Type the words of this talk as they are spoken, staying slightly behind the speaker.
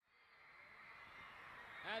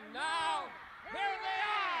And now, here they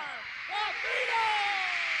are, the Beatles!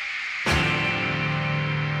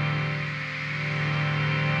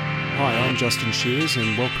 Hi, I'm Justin Shears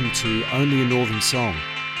and welcome to Only a Northern Song.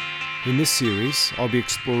 In this series, I'll be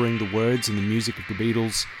exploring the words and the music of the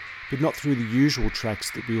Beatles, but not through the usual tracks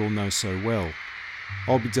that we all know so well.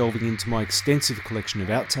 I'll be delving into my extensive collection of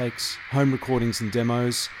outtakes, home recordings and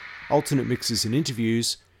demos, alternate mixes and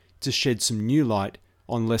interviews, to shed some new light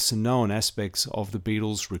on lesser known aspects of the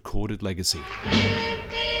Beatles' recorded legacy.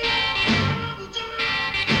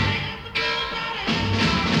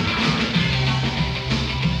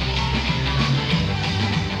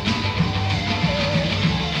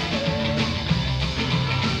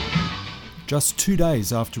 Just 2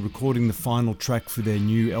 days after recording the final track for their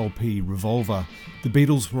new LP, Revolver, the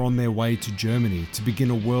Beatles were on their way to Germany to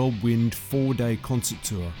begin a whirlwind 4-day concert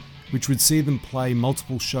tour, which would see them play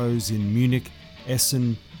multiple shows in Munich,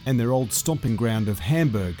 Essen, and their old stomping ground of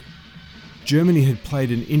Hamburg. Germany had played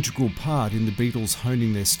an integral part in the Beatles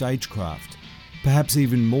honing their stagecraft, perhaps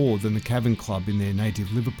even more than the Cavern Club in their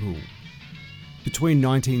native Liverpool. Between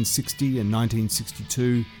 1960 and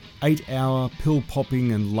 1962, 8-hour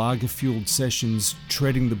pill-popping and lager-fueled sessions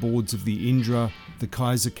treading the boards of the Indra, the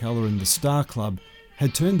Kaiserkeller and the Star Club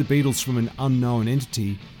had turned the Beatles from an unknown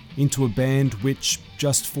entity into a band which,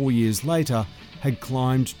 just 4 years later, had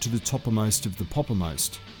climbed to the toppermost of the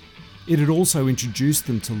poppermost. It had also introduced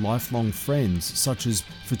them to lifelong friends such as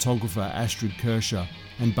photographer Astrid Kircher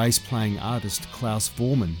and bass-playing artist Klaus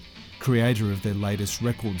Voormann, creator of their latest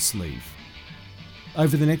record sleeve.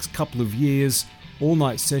 Over the next couple of years,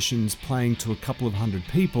 all-night sessions playing to a couple of hundred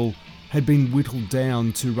people had been whittled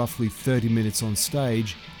down to roughly 30 minutes on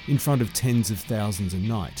stage in front of tens of thousands a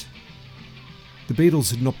night. The Beatles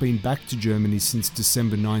had not been back to Germany since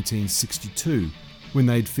December 1962, when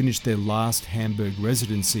they had finished their last Hamburg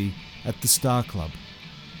residency at the Star Club.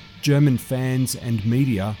 German fans and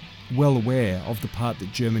media, well aware of the part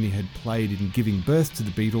that Germany had played in giving birth to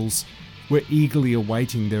the Beatles, were eagerly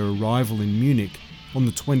awaiting their arrival in Munich on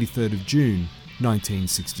the 23rd of June,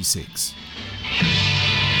 1966.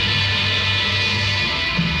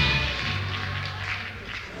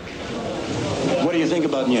 What do you think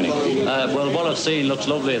about Munich? Well, what I've seen looks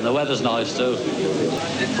lovely and the weather's nice too.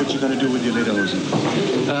 What you going to do with your Lederhosen?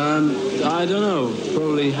 I don't know.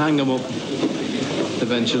 Probably hang them up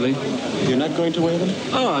eventually. You're not going to wear them?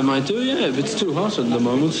 Oh, I might do, yeah, if it's too hot at the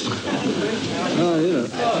moment.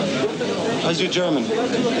 How's your German?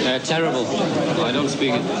 Terrible. I don't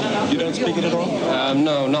speak it. You don't speak it at all?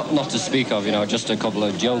 No, not to speak of, just a couple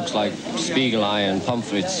of jokes like Spiegelei and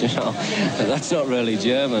Pomfrits, That's not really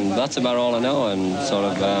German. That's about all I know, and sort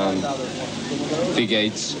of Wie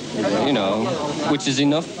geht's, which is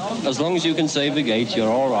enough. As long as you can say Wie geht's,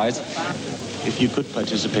 you're all right. If you could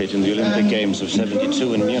participate in the Olympic Games of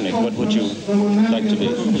 72 in Munich, what would you like to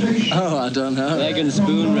be? Oh, I don't know. Leg and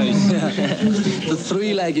spoon race. Yeah. The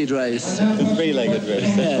three-legged race. The three-legged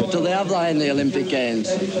race. Yeah, do they have that in the Olympic Games?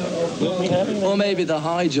 Will we have it? Or maybe the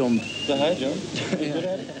high jump. The high jump?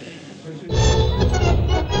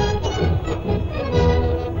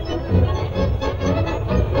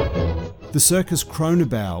 The Circus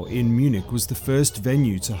Kronebau in Munich was the first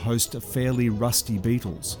venue to host a fairly rusty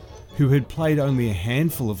Beatles, who had played only a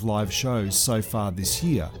handful of live shows so far this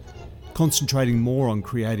year, concentrating more on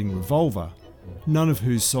creating Revolver, none of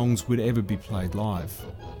whose songs would ever be played live.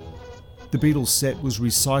 The Beatles set was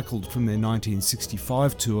recycled from their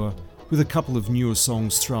 1965 tour, with a couple of newer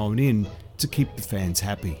songs thrown in to keep the fans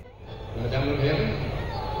happy. Meine Damen und Herren,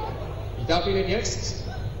 ich darf Ihnen jetzt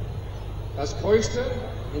das Größte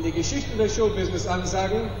in die Geschichte des Showbusiness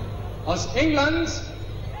ansagen, aus England,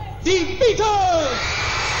 die Beatles!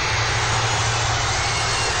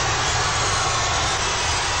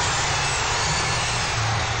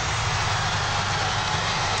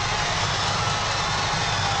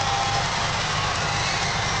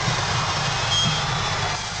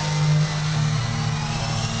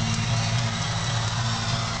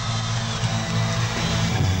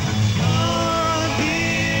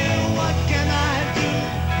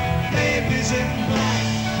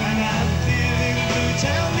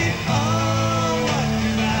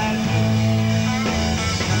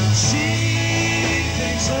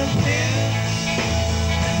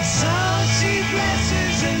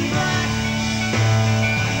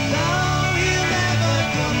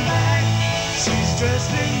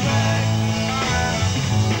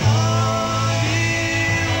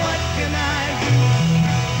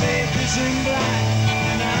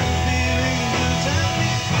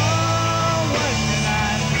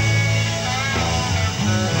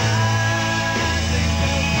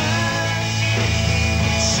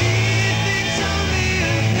 She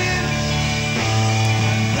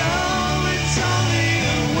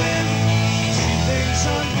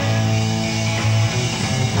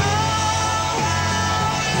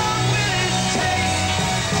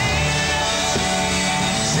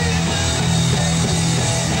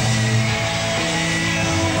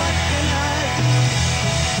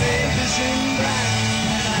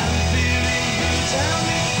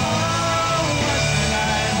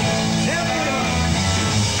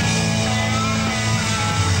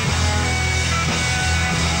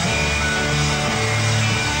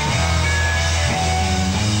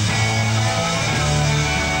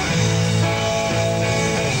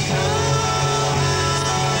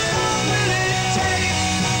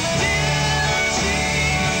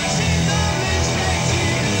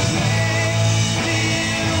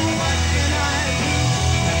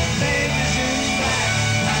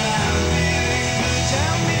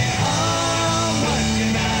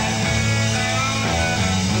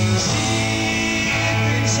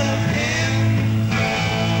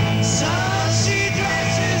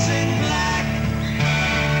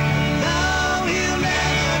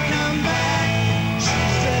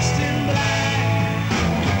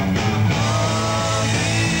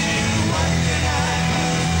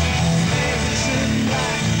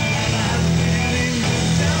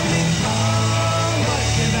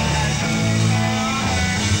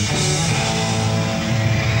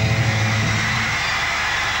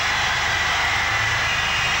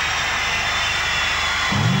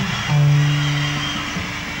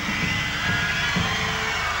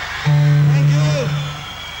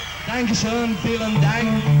Dankeschön, vielen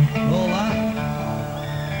Dank. Hola.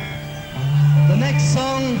 The next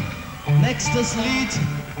song, nächstes Lied,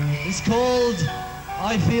 is called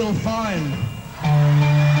I Feel Fine.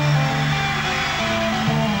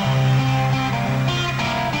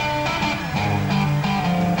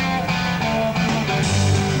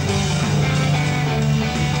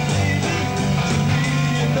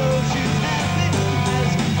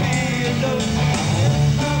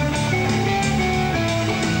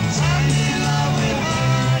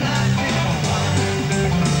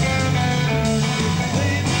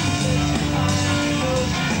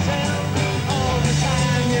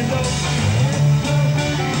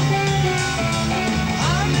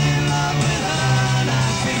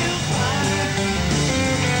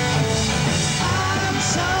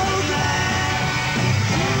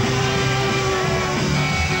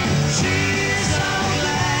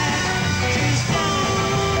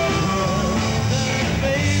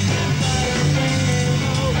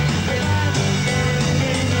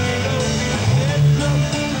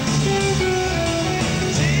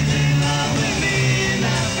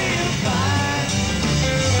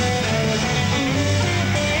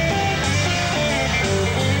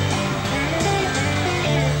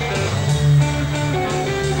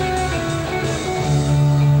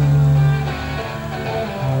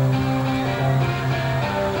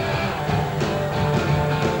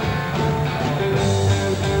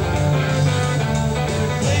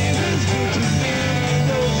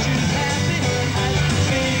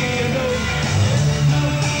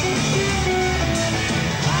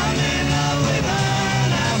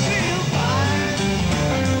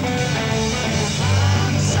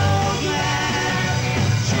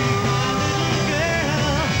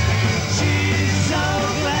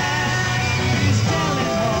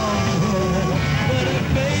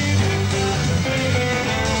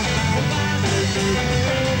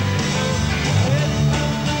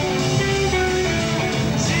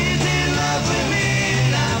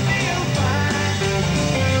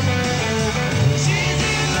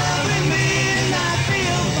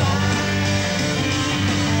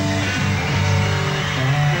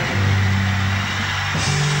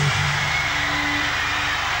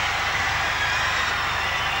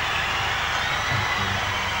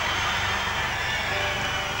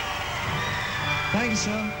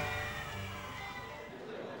 Dankeschön.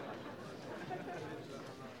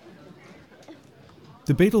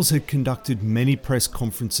 The Beatles had conducted many press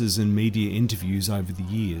conferences and media interviews over the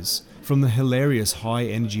years, from the hilarious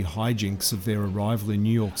high-energy hijinks of their arrival in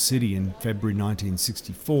New York City in February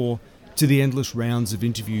 1964 to the endless rounds of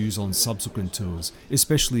interviews on subsequent tours,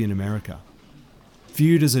 especially in America.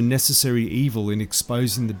 Viewed as a necessary evil in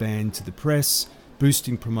exposing the band to the press,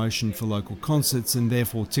 boosting promotion for local concerts and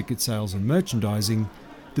therefore ticket sales and merchandising,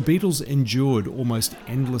 the Beatles endured almost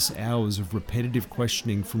endless hours of repetitive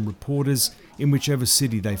questioning from reporters in whichever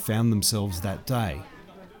city they found themselves that day.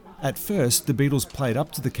 At first, the Beatles played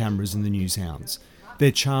up to the cameras and the newshounds,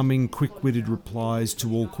 their charming, quick-witted replies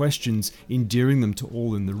to all questions endearing them to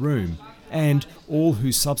all in the room, and all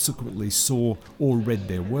who subsequently saw or read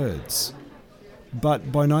their words.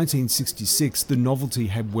 But by 1966, the novelty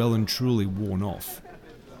had well and truly worn off.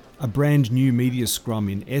 A brand new media scrum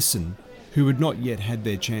in Essen, who had not yet had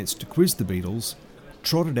their chance to quiz the Beatles,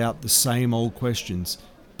 trotted out the same old questions,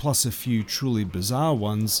 plus a few truly bizarre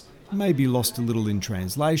ones, maybe lost a little in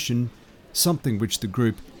translation, something which the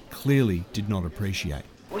group clearly did not appreciate.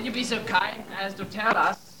 Would you be so kind as to tell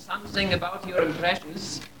us something about your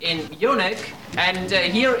impressions in Munich and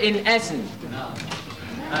here in Essen?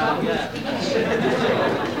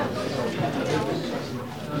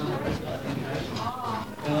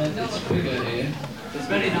 This figure here. It's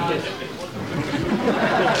very nice. Do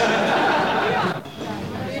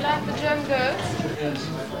you like the German girls? Yes.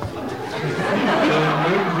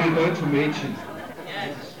 Mögen Sie deutsche Mädchen?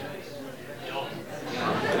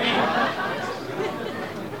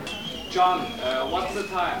 John, what's the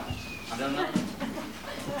time? I don't know.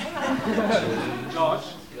 George,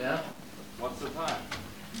 Yeah? what's the time?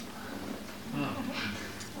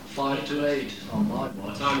 5 to 8 on my watch.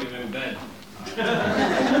 What time are you in bed?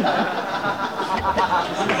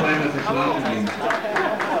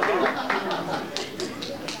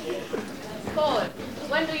 Paul,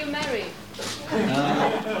 when do you marry?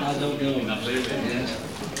 I don't know. Not really. Yes.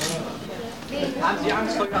 Haben Sie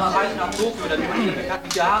Angst vor Ihrer Reise nach Tokio? Dann können Sie mir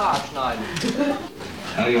die Haare abschneiden.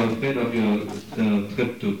 Are you afraid of your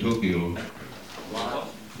trip to Tokyo?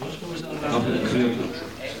 Of the trip?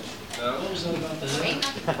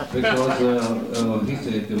 Because he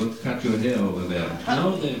said they would cut your hair over there.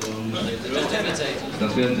 No, they won't. They just imitate us.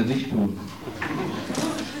 Das werden sie nicht tun.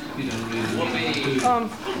 You don't really.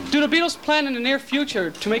 Do the Beatles plan in the near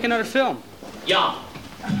future to make another film? Yeah.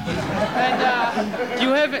 And do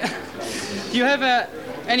you have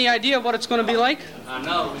any idea what it's going to be like?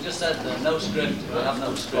 No, we just said no script. We have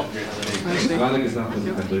no script.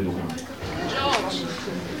 George,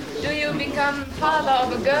 do you become father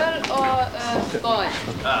of a girl or a boy?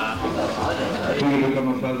 Do you become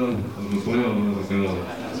a father of a boy or a girl?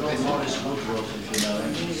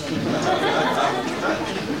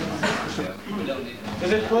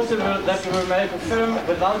 Is it possible that you will make a film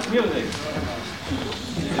without music?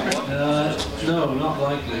 No, not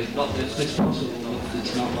likely. It's possible, but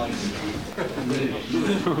it's not likely.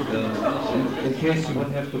 In case you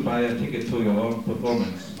would have to buy a ticket to your own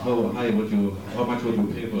performance, how much would you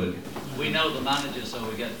pay for it? We know the manager, so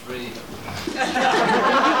we get free.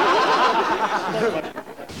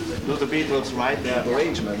 Do the Beatles write their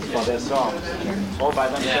arrangements for their songs all by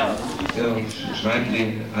themselves? Schreiben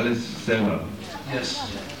die alles selber? Yes.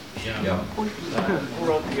 Ja. Who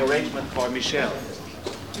wrote the arrangement for Michelle?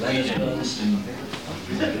 We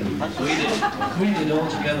did all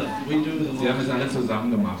together. We do the Sie haben es alle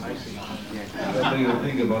zusammen gemacht. What do you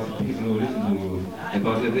think about the people who listen to you?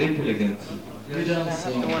 About their intelligence? We don't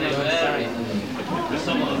sing.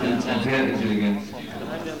 Some of them Their intelligence.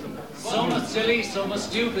 Some are silly, some are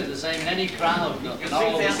stupid, the same in any crowd. Not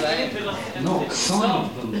all the same. No, some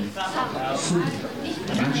of them.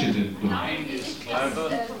 Manche sind dumm. Mine is clever,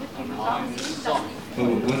 and mine is soft. So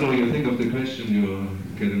what do you think of the question you're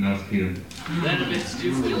getting asked here? Then a bit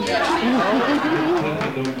stupid.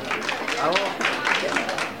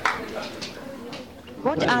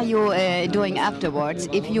 What are you doing afterwards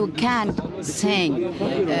if you can't sing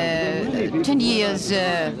 10 years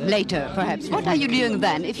later, perhaps? What are you doing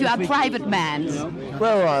then if you are a private man?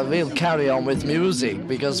 Well, we'll carry on with music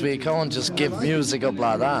because we can't just give music up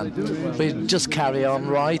like that. We just carry on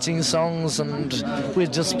writing songs and we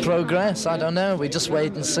just progress. I don't know. We just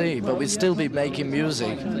wait and see, but we'll still be making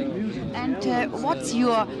music. And what's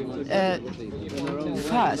your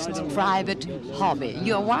first private hobby?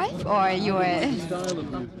 Your wife or your...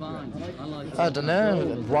 I don't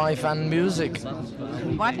know. Wife and music.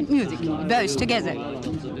 Wife and music, both together?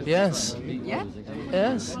 Yes. Yeah?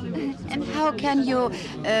 Yes. And how can you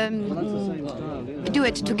do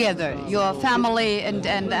it together? Your family and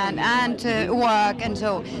work and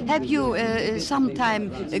so. Have you some time,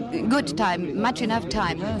 good time, much enough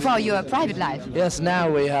time for your private life? Yes, now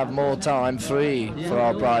we have more time free for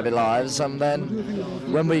our private lives, and then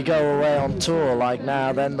when we go away on tour like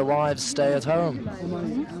now, then the wives stay at home.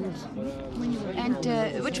 And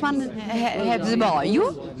which one have the boy?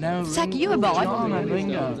 You? No. Zach, you a boy? John and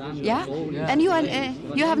Ringo. Yeah? And you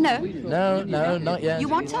have no? No, not yet. You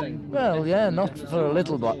want some? Well, yeah, not for a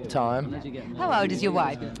little time. How old is your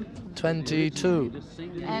wife? 22.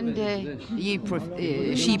 And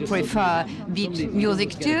she prefer beat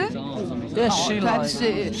music too? Yes, or she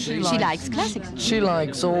likes classics. She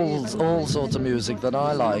likes all sorts of music that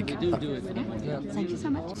I like. Thank you so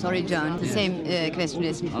much. Sorry, John. The same question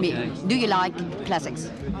as me. Do you like classics?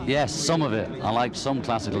 Yes, some of it. I like some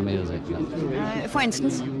classical music. For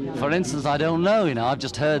instance? For instance, I don't know. I've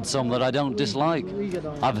just heard some that I don't dislike.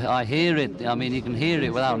 I hear it. I mean, you can hear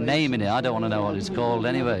it without naming it. I don't want to know what it's called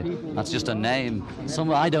anyway. That's just a name.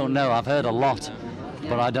 Some I don't know. I've heard a lot,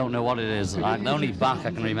 but I don't know what it is. Only Bach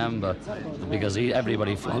I can remember, because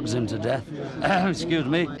everybody flogs him to death. Excuse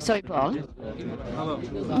me. Sorry, Paul.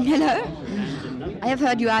 Hello. I have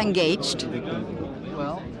heard you are engaged.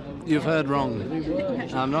 Well, you've heard wrong.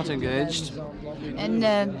 I'm not engaged. And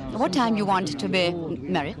what time you want to be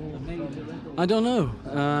married? I don't know.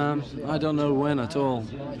 I don't know when at all.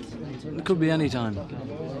 It could be any time.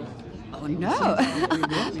 Oh, no.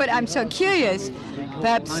 But I'm so curious.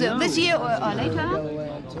 Perhaps this year or later?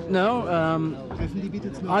 No,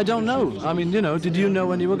 I don't know. I mean, did you know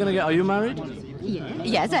when you were going to get... Are you married? Yeah.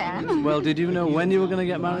 Yes, I am. Well, did you know when you were going to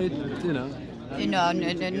get married? No,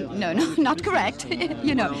 not correct.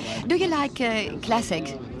 Do you like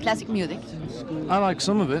classic music? I like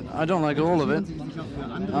some of it. I don't like all of it.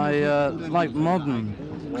 I like modern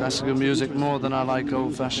classical music more than I like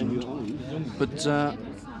old-fashioned. But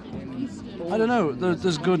I don't know.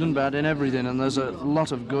 There's good and bad in everything, and there's a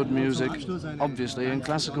lot of good music, obviously, in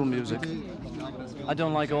classical music. I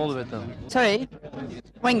don't like all of it, though. Sorry,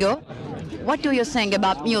 Ringo, what do you think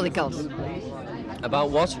about musicals? About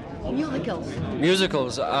what? Musicals.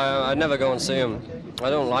 Musicals. I never go and see them. I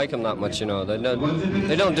don't like them that much.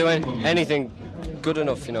 They don't do anything good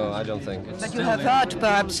enough. I don't think. But you have heard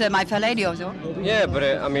perhaps My Fair Lady or so? Yeah, but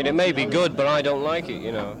it may be good, but I don't like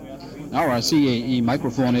it. Our CAE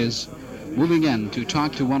microphone is moving in to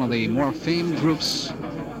talk to one of the more famed groups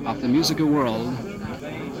of the musical world,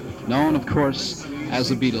 known, of course, as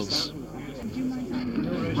the Beatles.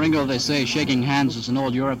 Ringo, they say shaking hands is an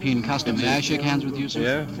old European custom. May I shake hands with you,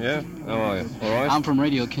 sir? Yeah. How are you? All right? I'm from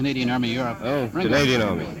Radio Canadian Army Europe. Oh, Ringo. Canadian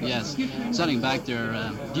Army. Yes. Sitting back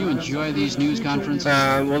there, do you enjoy these news conferences?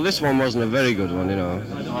 Well, this one wasn't a very good one, you know.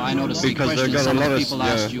 Oh, I noticed because the questions got a lot some of the of people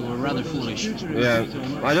asked you were rather foolish. Yeah,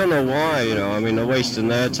 I don't know why, you know. I mean, they're wasting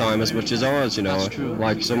their time as much as ours, you know. That's true.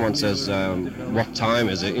 Like someone says, what time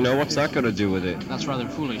is it? You know, what's that got to do with it? That's rather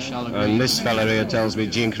foolish, I'll agree. And this fella here tells me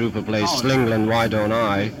Gene Krupa plays Slingland, Why Don't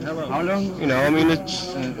I? How long? You know, I mean,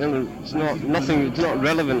 it's not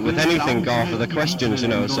relevant with anything, Gar, for the questions, you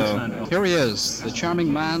know, so... Here he is, the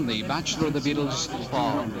charming man, the bachelor of the Beatles,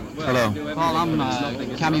 Paul. Hello. Paul, I'm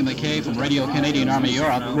Cammy McKay from Radio Canadian Army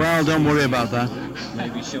Europe. Well, don't worry about that.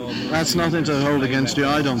 That's nothing to hold against you,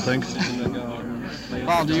 I don't think.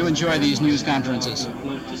 Paul, do you enjoy these news conferences?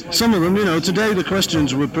 Some of them, you know, today the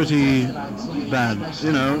questions were pretty bad,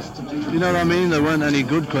 you know what I mean? There weren't any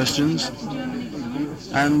good questions.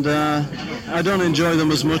 And I don't enjoy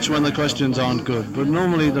them as much when the questions aren't good, but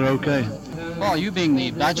normally they're okay. Paul, you being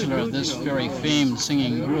the bachelor of this very famed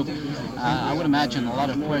singing group, I would imagine a lot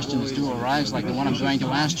of questions do arise like the one I'm going to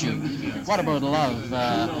ask you. What about love?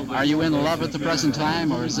 Are you in love at the present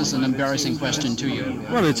time, or is this an embarrassing question to you?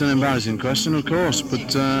 Well, it's an embarrassing question, of course,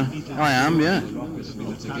 but I am, yeah.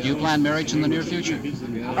 Do you plan marriage in the near future?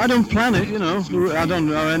 I don't plan it, you know. I don't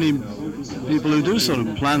know any people who do sort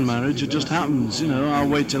of plan marriage. It just happens, you know. I'll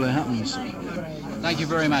wait till it happens. Thank you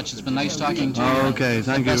very much. It's been nice talking to you. Oh, okay,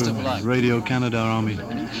 thank you. Best of luck. Radio Canada Army.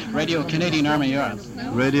 Radio Canadian Army Europe.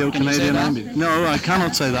 Radio Can you say Canadian that? Army. No, I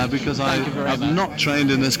cannot say that because I'm not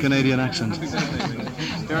trained in this Canadian accent.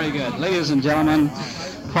 Very good. Ladies and gentlemen,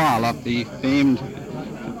 Paul of the famed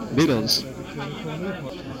Beatles.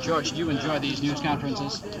 George, do you enjoy these news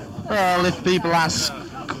conferences? Well, if people ask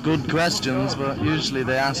good questions, but usually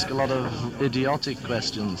they ask a lot of idiotic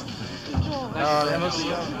questions.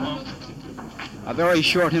 A very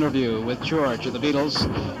short interview with George of the Beatles.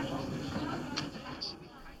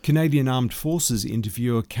 Canadian Armed Forces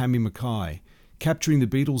interviewer Cammy McKay, capturing the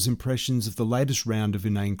Beatles' impressions of the latest round of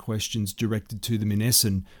inane questions directed to them in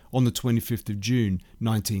Essen on the 25th of June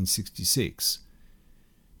 1966.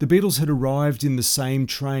 The Beatles had arrived in the same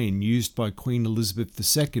train used by Queen Elizabeth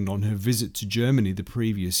II on her visit to Germany the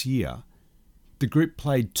previous year. The group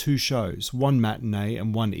played 2 shows, one matinee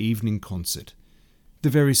and one evening concert. The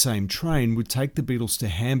very same train would take the Beatles to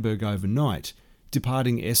Hamburg overnight,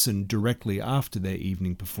 departing Essen directly after their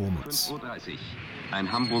evening performance. 5:30 Uhr,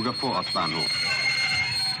 ein Hamburger Vorortbahnhof.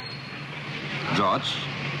 George,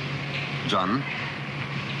 John,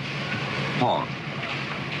 Paul.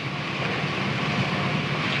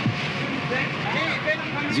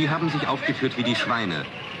 Sie haben sich aufgeführt wie die Schweine,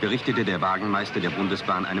 berichtete der Wagenmeister der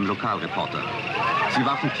Bundesbahn einem Lokalreporter. Sie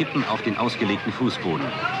warfen Kippen auf den ausgelegten Fußboden.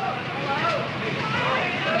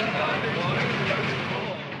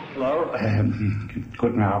 Hallo,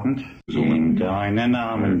 guten Abend. In deinen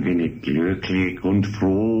Namen bin ich glücklich und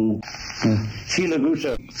froh. Viele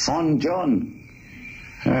Grüße von John.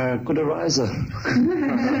 Gute Reise.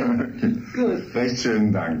 Gut. Recht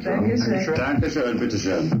schönen Dank, John. Dankeschön,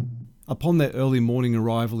 bitteschön. Upon their early morning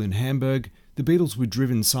arrival in Hamburg, the Beatles were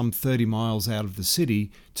driven some 30 miles out of the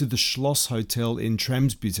city to the Schloss Hotel in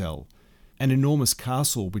Tramsbüttel, an enormous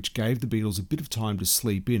castle which gave the Beatles a bit of time to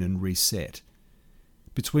sleep in and reset.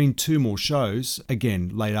 Between 2 more shows,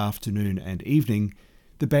 again late afternoon and evening,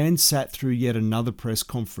 the band sat through yet another press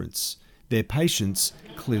conference, their patience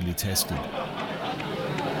clearly tested.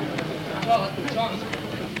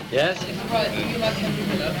 Yes?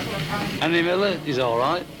 Henry Miller, he's all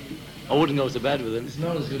right. I wouldn't go to bed with him. It's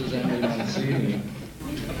not as good as Henry Mancini.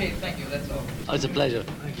 Okay, thank you, that's all. Oh, it's a pleasure.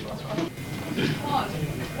 Paul,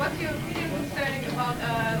 what's your opinion concerning about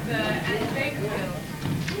the anti-Baker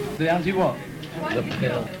bill? The anti-what? The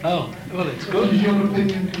pill. Oh, well, it's What good. is your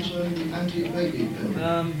opinion concerning the anti-baking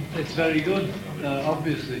bill? It's very good,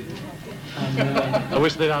 obviously. And, I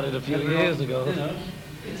wish they'd had it a few years ago. You know,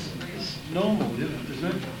 it's normal, isn't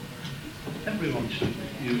it? Everyone should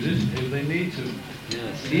use it if they need to.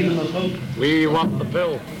 Yes. Even the Pope. We want the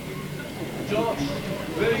pill. George,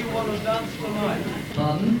 where you want to dance tonight?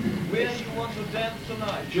 Pardon? Where you want to dance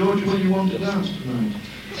tonight? George, where you want to dance tonight?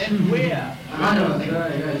 And where? I don't know,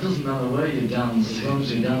 it doesn't matter where you dance, as long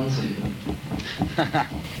as you're dancing.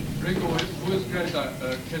 Ringo, who is greater,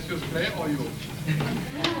 Cassius Clay or you?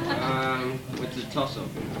 With the toss-up.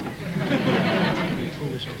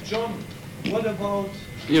 John, what about...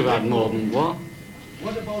 You've had more than what?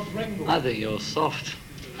 What about Ringo? I think you're soft.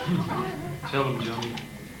 Tell him, Johnny.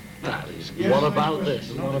 What about this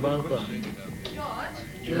and what about that?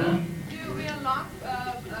 George? Do you wear long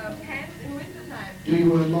pants in wintertime? Do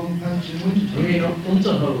you wear long pants in winter? Nee,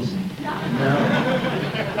 Unterhosen. No.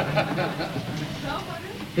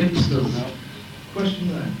 Hipsters. Question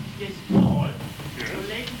there. Yes, Paul. Your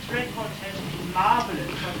latest record has been marvelous,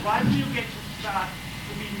 but why do you get to start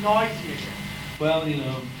to be noisy again? Well, you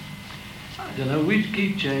know, I don't know, we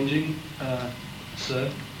keep changing,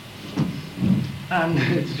 sir. And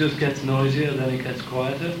it just gets noisier, then it gets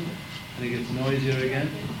quieter, and it gets noisier again.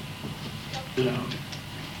 You know.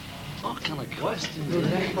 What kind of question?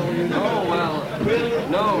 Oh, well, really?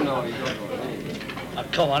 No, you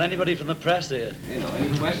don't. Come on, anybody from the press here? You know,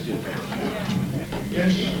 any questions?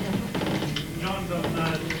 Yes. John,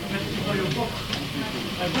 question for your book.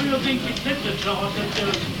 Do you think it's literature or that you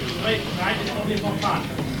write it only for fun?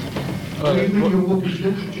 Do you think your book is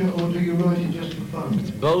literature or do you write it just for fun?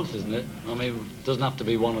 It's both, isn't it? I mean, it doesn't have to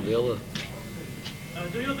be one or the other.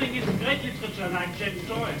 Do you think it's great literature like James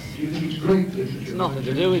Joyce? Do you think it's great literature? It's nothing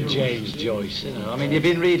to do with James Joyce, you know. I mean, you've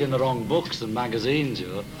been reading the wrong books and magazines, you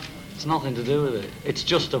know. It's nothing to do with it. It's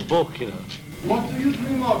just a book, you know. What do you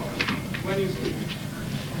dream of when you sleep?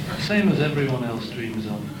 Same as everyone else dreams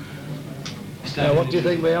of. Now, what do you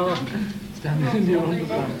think we are? Standing in your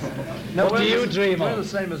underpants. What do you dream We're of? the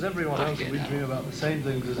same as everyone else. We dream about the same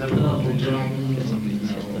things as everyone dreams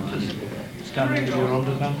of. Just standing in your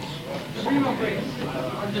underpants. I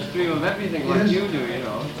just dream of everything like you do, you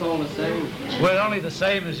know. It's all the same. We're only the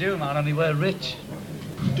same as you, man, only we're rich.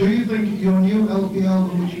 Do you think your new LP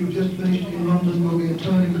album, which you've just finished in London, will be a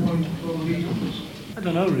turning point for the Beatles? I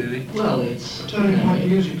don't know, really. Well, it's A turning point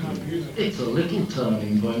musically? it's a little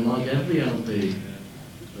turning point like every LP.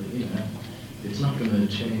 But, you know, it's not going to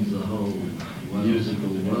change the whole musical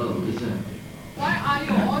world, is it? Why are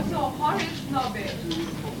you also horrid snobby?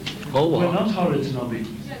 Oh, what? We're not horrid snobby.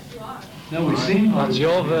 Yes, you are. No, we seem That's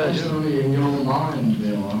your That's version. only in your mind,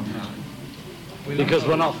 we are. Because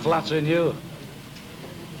we're not flattering you.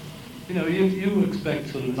 You know, you expect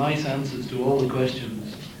sort of nice answers to all the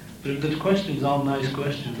questions. But if the questions aren't nice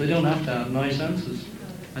questions, they don't have to have nice answers.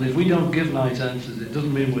 And if we don't give nice answers, it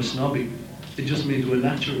doesn't mean we're snobby. It just means we're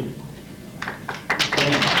natural.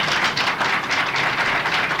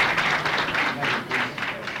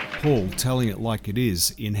 Paul telling it like it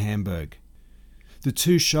is in Hamburg. The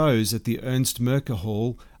two shows at the Ernst Merker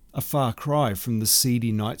Hall, a far cry from the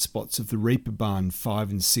seedy night spots of the Reeperbahn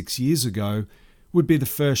 5 and 6 years ago, would be the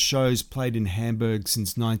first shows played in Hamburg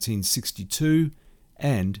since 1962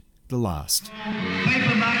 and the last.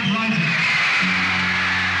 Paperback writer.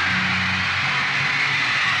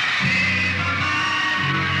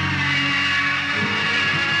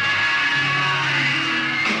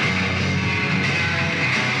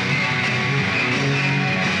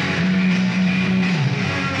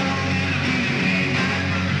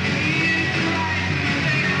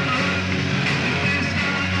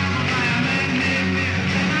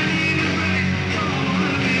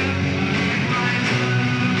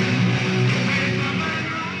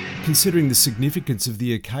 Considering the significance of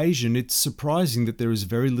the occasion, it's surprising that there is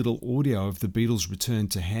very little audio of the Beatles' return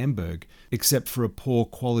to Hamburg, except for a poor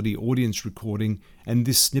quality audience recording and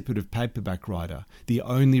this snippet of Paperback Writer, the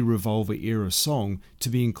only Revolver era song to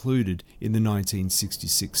be included in the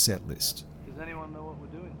 1966 set list. Does anyone know what we're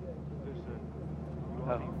doing?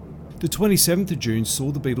 The 27th of June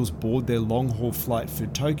saw the Beatles board their long-haul flight for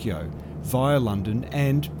Tokyo, via London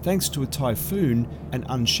and, thanks to a typhoon, an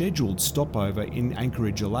unscheduled stopover in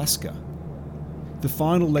Anchorage, Alaska. The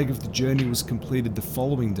final leg of the journey was completed the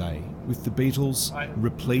following day, with the Beatles,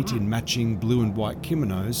 replete in matching blue and white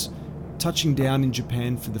kimonos, touching down in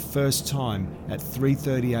Japan for the first time at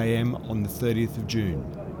 3:30 a.m. on the 30th of June.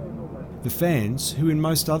 The fans, who in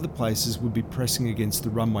most other places would be pressing against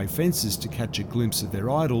the runway fences to catch a glimpse of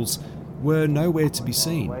their idols, were nowhere to be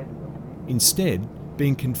seen. Instead,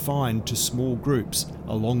 being confined to small groups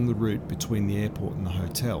along the route between the airport and the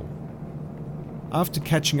hotel. After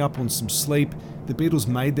catching up on some sleep, the Beatles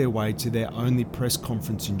made their way to their only press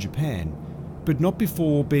conference in Japan, but not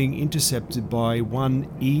before being intercepted by one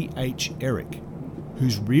E.H. Eric,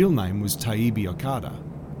 whose real name was Taebi Okada,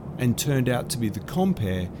 and turned out to be the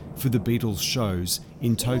compere for the Beatles shows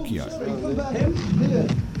in Tokyo. Well,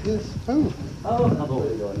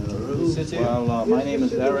 my name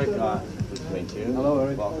is Eric. Meet you. Hello,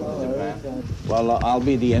 Eric. Welcome to Japan. Well, I'll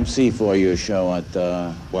be the MC for your show at,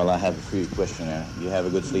 well, I have a free questionnaire. You have a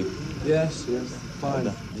good sleep? Yes,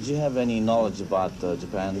 fine. Did you have any knowledge about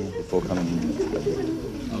Japan before coming?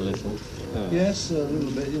 A little? Yes, a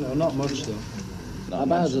little bit, not much though. Not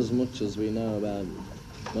about much. as much as we know about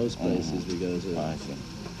most places we go to. I see.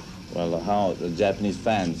 Well, how the Japanese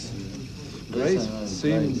fans? Great.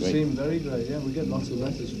 Seem very great. Yeah, we get lots of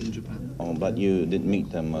letters from Japan. Oh, but you didn't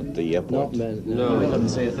meet them at the airport? No, we couldn't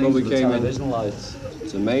see a thing well, we for the came television in. lights.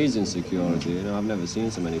 It's amazing security. You know, I've never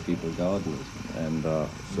seen so many people guarding it. And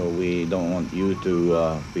so we don't want you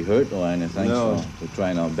to be hurt or anything, No. so we're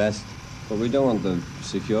trying our best. But we don't want the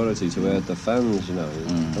security to hurt the fans, you know.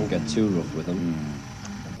 Don't get too rough with them.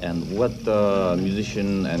 And what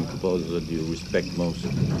musician and composer do you respect most?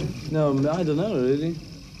 No, I don't know, really.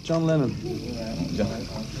 John Lennon.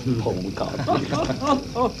 Paul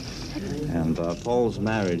McCartney. And Paul's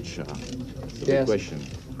marriage, Yes. question.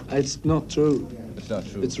 It's not true. It's not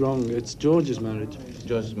true. It's wrong. It's George's marriage.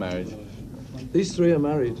 George's marriage. These three are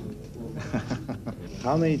married.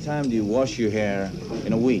 How many times do you wash your hair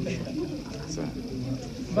in a week?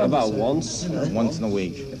 About once. Once in a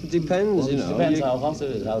week. It depends, you know. Depends how hot it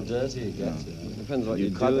is, how dirty it gets. Depends what You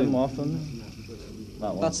you're cut doing. them often?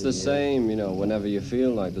 That's the same, you know, whenever you feel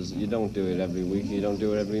like this. You don't do it every week, you don't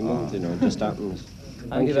do it every month, you know, it just happens.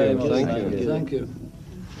 Thank you very much. Thank you. Thank you.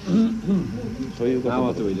 So you Now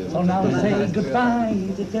what do we do? So now say goodbye.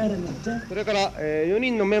 それから、4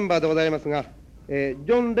人のメンバーでございますが、ジ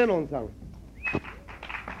ョン・レノンさん、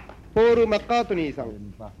ポール・マッカートニーさん、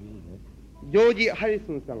ジョージ・ハリ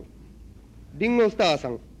スンさん、リンゴ・スターさ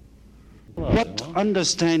ん。 What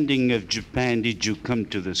understanding of Japan did you come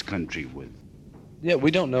to this country with? Yeah,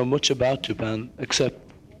 we don't know much about Japan except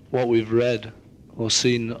what we've read or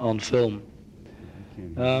seen on film.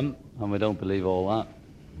 And we don't believe all that.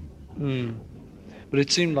 But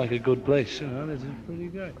it seemed like a good place. You know, it's pretty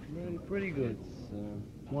good. Pretty good.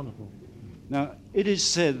 Wonderful. Now, it is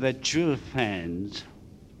said that your fans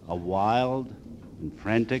are wild and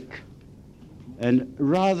frantic, and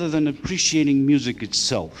rather than appreciating music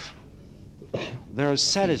itself, they're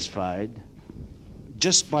satisfied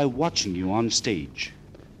just by watching you on stage,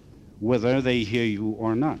 whether they hear you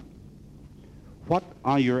or not. What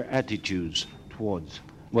are your attitudes towards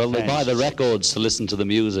Well, they buy fans? the records to listen to the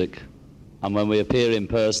music, and when we appear in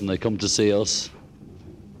person, they come to see us.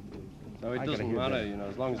 So it doesn't matter, you know,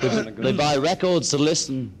 as long as they're having a good They buy records to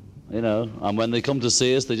listen, you know, and when they come to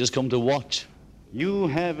see us, they just come to watch. You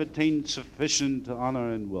have attained sufficient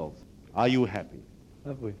honor and wealth. Are you happy?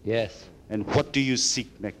 Have we? Yes. And what do you seek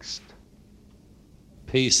next?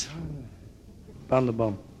 Peace. Ban the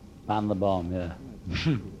bomb. Ban the bomb, yeah.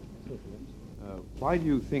 Why do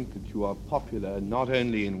you think that you are popular not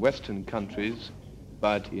only in Western countries,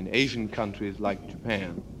 but in Asian countries like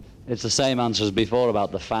Japan? It's the same answer as before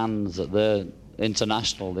about the fans, that they're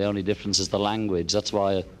international. The only difference is the language. That's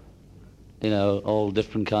why, you know, all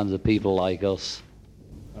different kinds of people like us.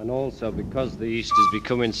 And also, because the East is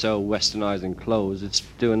becoming so westernized and closed, it's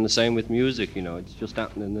doing the same with music, you know. It's just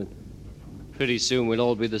happening, and pretty soon we'll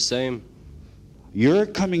all be the same. Your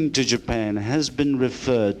coming to Japan has been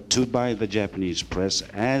referred to by the Japanese press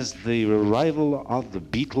as the arrival of the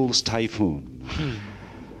Beatles Typhoon.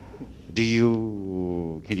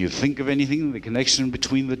 Can you think of anything, the connection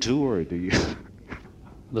between the two, or do you?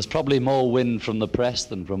 There's probably more wind from the press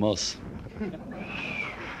than from us.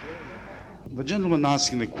 The gentleman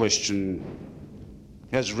asking the question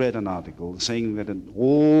has read an article saying that an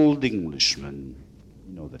old Englishman,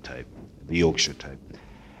 you know the type, the Yorkshire type,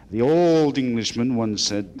 the old Englishman once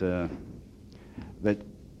said that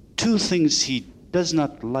two things he does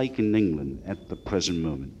not like in England at the present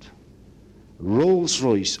moment: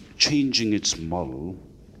 Rolls-Royce changing its model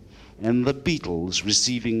and the Beatles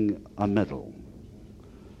receiving a medal.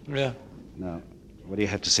 Yeah. Now, what do you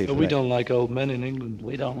have to say for But we that? don't like old men in England.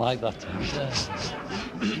 We don't like that.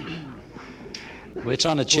 We're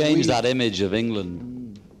trying to change that image of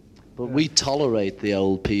England. But we tolerate the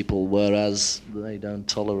old people, whereas they don't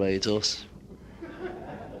tolerate us.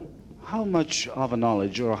 How much of a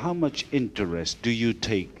knowledge or how much interest do you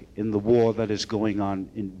take in the war that is going on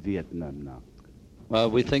in Vietnam now? Well,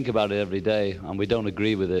 we think about it every day, and we don't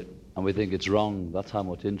agree with it, and we think it's wrong. That's how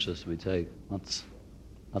much interest we take.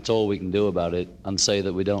 That's all we can do about it, and say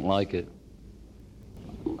that we don't like it.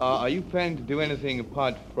 Are you planning to do anything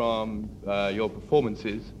apart from your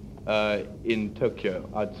performances in Tokyo,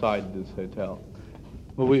 outside this hotel?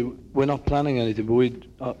 Well, we're not planning anything, but we'd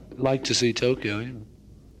like to see Tokyo, you know,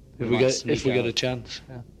 if we get a chance.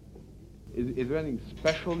 Yeah. Is there anything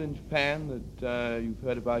special in Japan that you've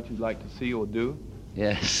heard about you'd like to see or do?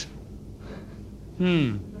 Yes.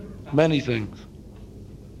 Many things.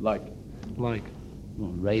 Like? Like?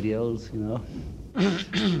 Well, radios, you know. I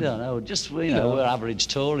don't know, just, you know, we're average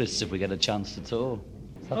tourists if we get a chance to tour.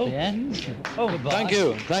 Is that the end? Oh, goodbye.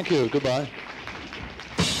 Thank you, goodbye.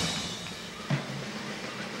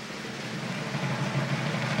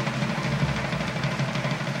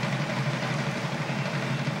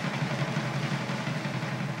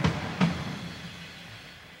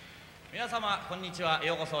 皆様こんにちは。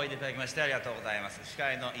ようこそおいでいただきましてありがとうございます。司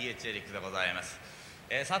会の EH エリックでございます。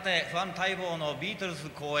さてファン待望のビートルズ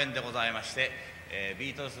公演でございまして、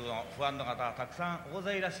ビートルズのファンの方たくさん大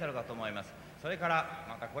勢いらっしゃるかと思います。それから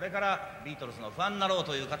またこれからビートルズのファンになろう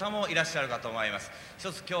という方もいらっしゃるかと思います。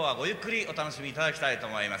一つ今日はごゆっくりお楽しみいただきたいと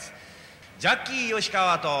思います。ジャッキー吉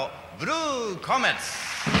川とブルーコメッツ、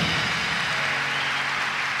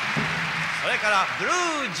それからブル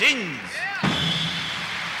ージーンズ、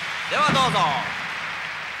ではどうぞ。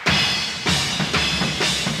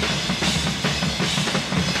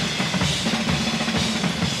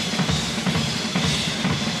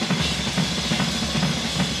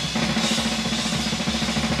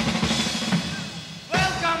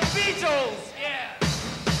Welcome, Beatles! Yeah!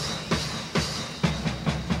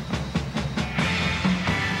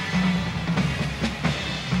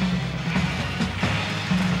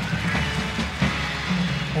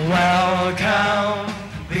 Welcome,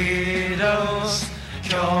 Beatles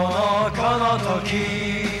今日のこの時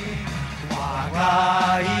若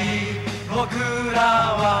い僕ら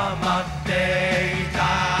は待っていた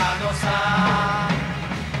のさ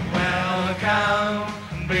Welcome,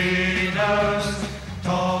 Beatles 東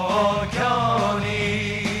京に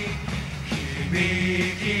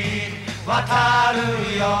響き渡る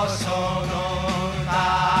よその歌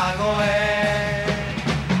声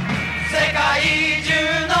世界中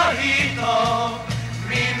の人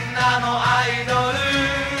みんなのアイドル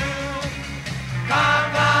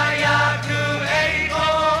輝く栄光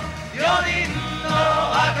4人の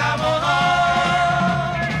若者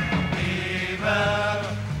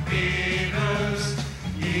Beatles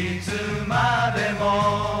いつまでも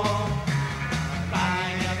変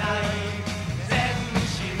えない前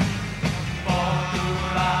進僕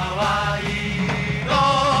らは祈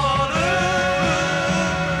る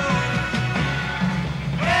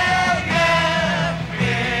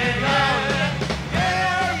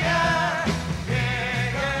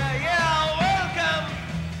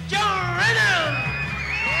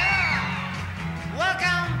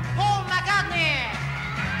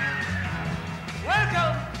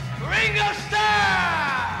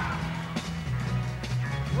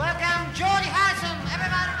Welcome, George Harrison.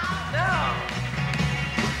 Everybody now.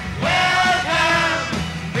 Welcome,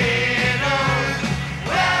 Beatles.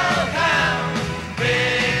 Welcome,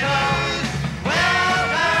 Beatles. Welcome,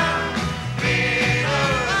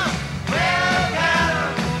 Beatles.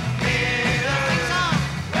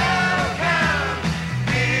 Welcome,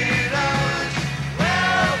 Beatles.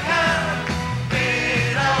 Welcome,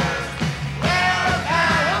 Beatles. Welcome,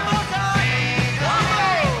 Beatles.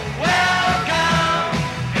 Welcome,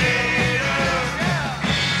 Beatles.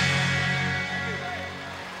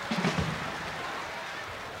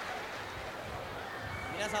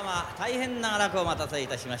 皆様大変長らくお待たせい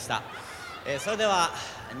たしました。それでは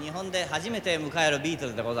日本で初めて迎えるビート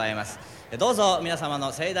ルズでございます。どうぞ皆様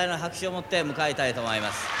の盛大な拍手をもって迎えたいと思い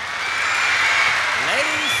ます。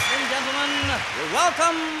 Ladies and gentlemen,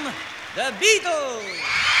 welcome the Beatles!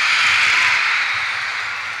 「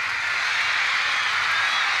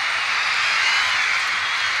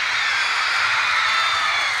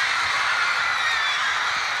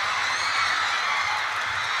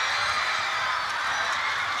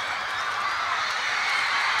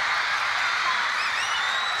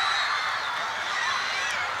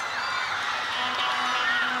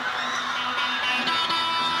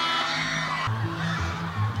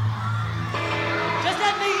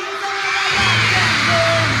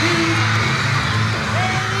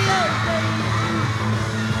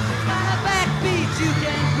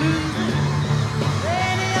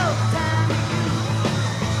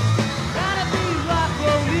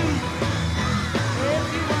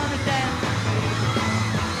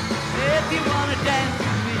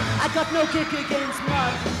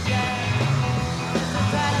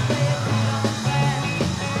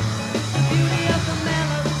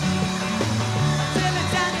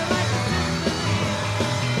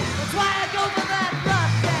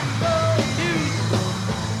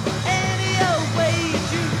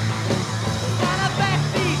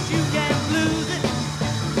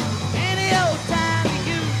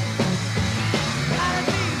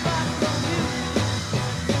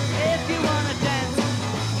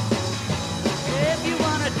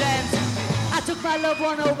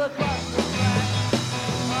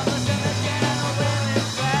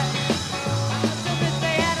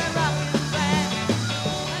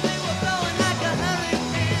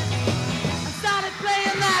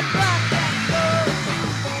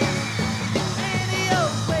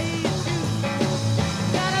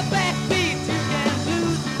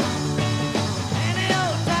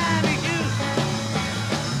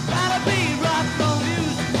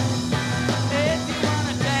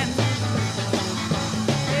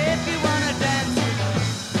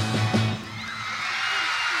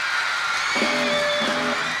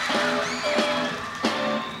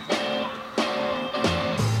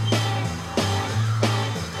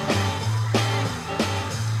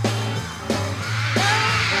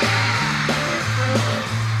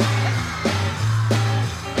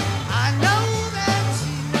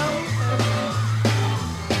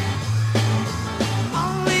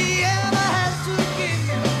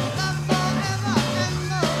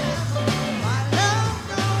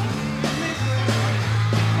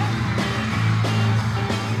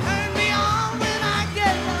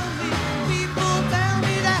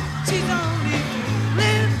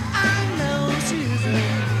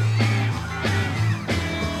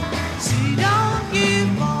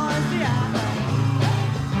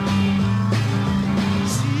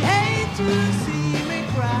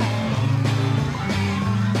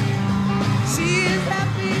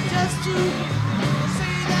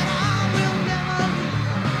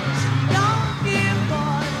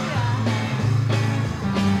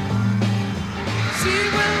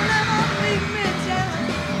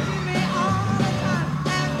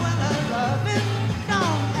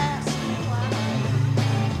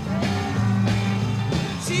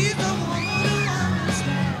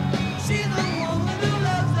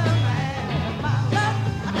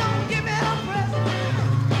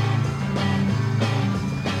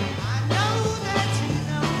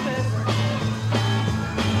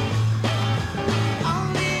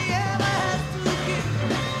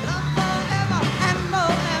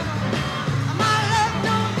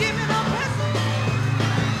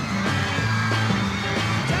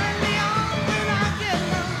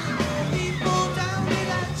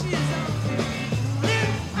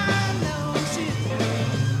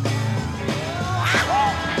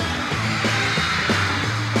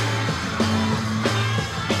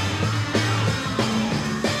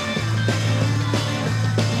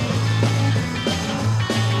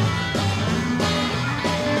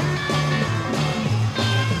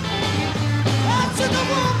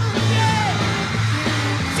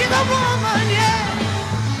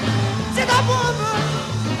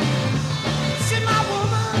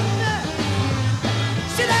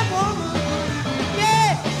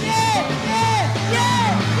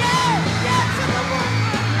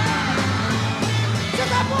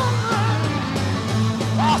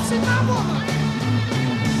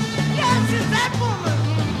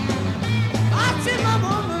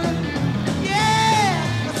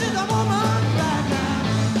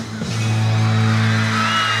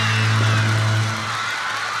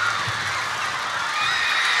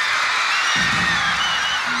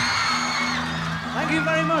Thank you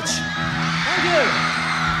very much. Thank you.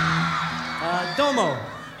 Domo.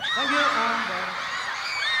 Thank you.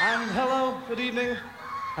 And hello, good evening,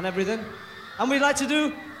 and everything. And we'd like to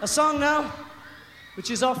do a song now, which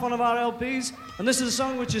is off one of our LPs. And this is a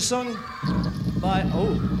song which is sung by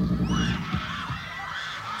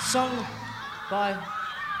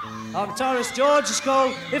our guitarist George. It's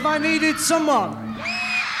called If I Needed Someone.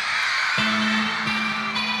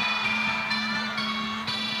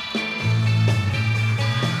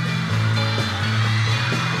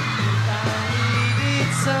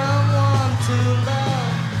 Someone to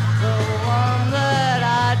love, the one that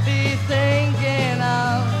I'd be thinking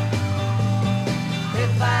of.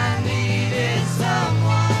 If I needed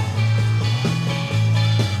someone,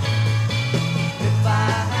 if I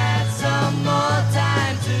had some more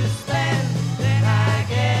time to spend, then I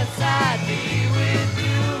guess I'd be with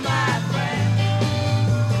you, my friend.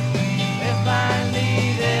 If I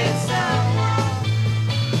needed someone,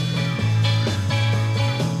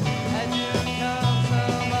 and you come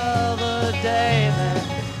some other day, then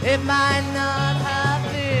it might not have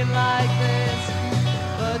been like this.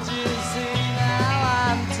 But you see, now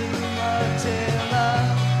I'm too much in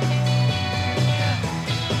love.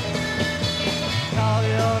 Call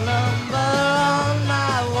your number on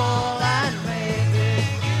my wall, and maybe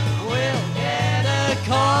you will get a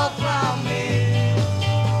call from me.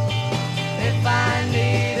 If I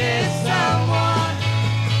needed someone,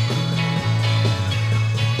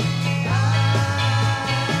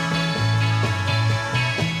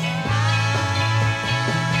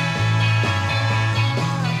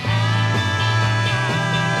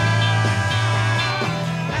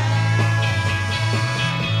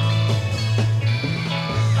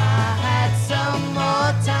 some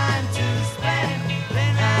more time to spend,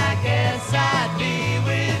 then I guess I'd be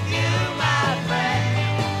with you, my friend.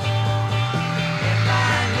 If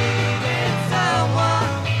I needed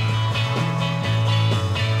someone,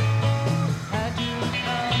 had you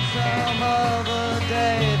come some other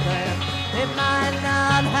day, then it might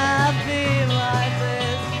not have been like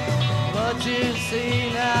this. But you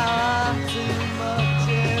see, now I'm too much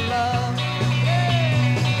in love.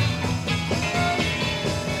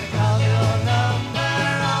 Call your number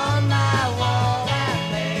on my wall, and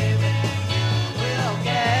maybe you will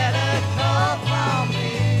get a call from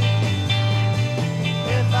me.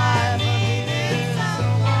 If I ever needed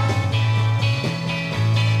someone,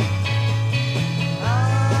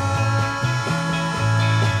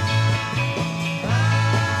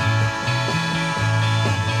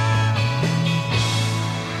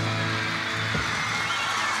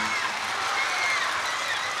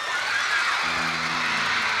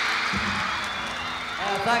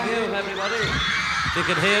 Thank you, everybody. If you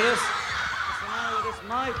could hear us. What's the matter with this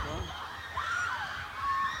mic,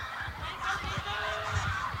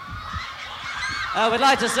 man? We'd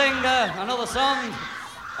like to sing another song,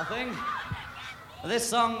 I think. This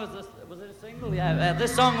song was it a single? Yeah,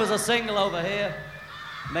 this song was a single over here.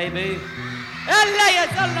 maybe. And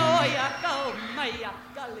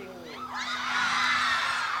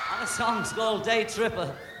the song's called Day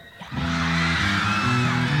Tripper.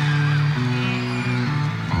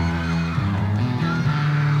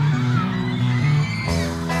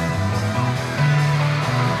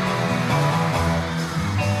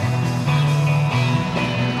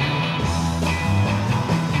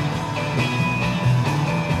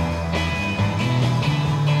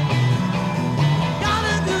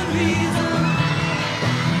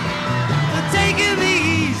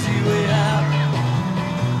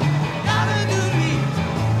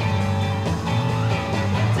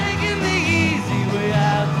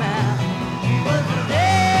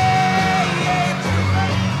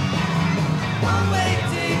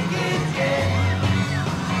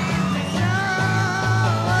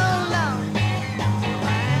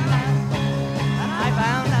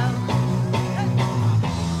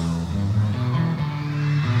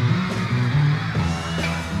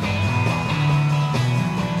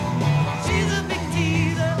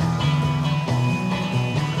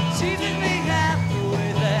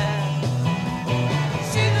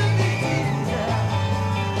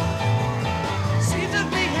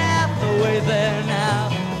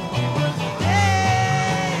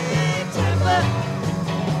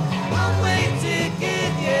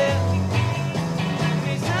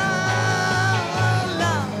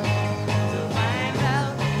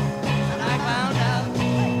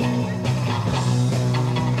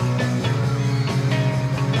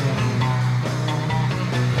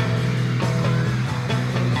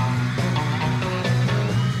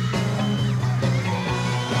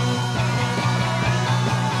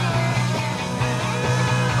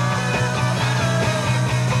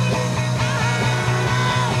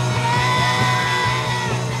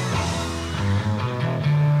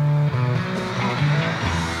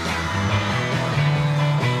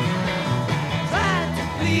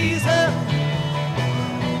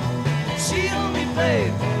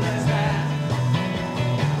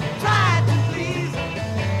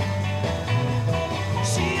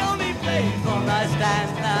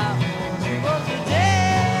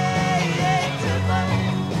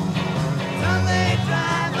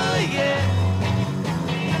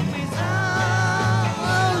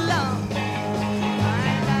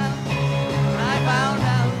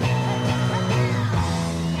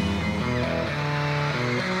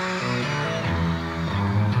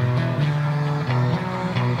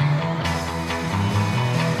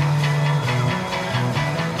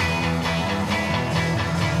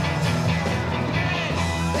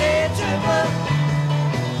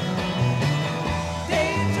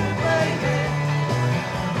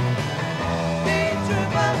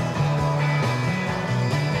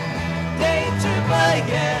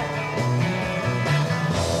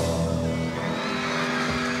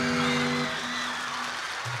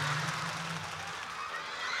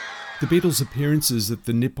 The Beatles' appearances at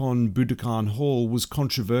the Nippon Budokan Hall was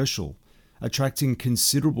controversial, attracting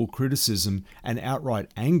considerable criticism and outright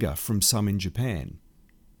anger from some in Japan.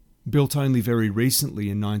 Built only very recently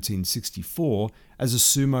in 1964 as a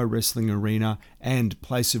sumo wrestling arena and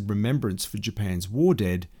place of remembrance for Japan's war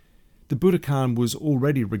dead, the Budokan was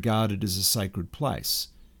already regarded as a sacred place,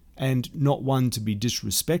 and not one to be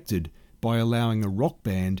disrespected by allowing a rock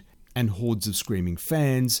band and hordes of screaming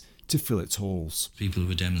fans to fill its halls. People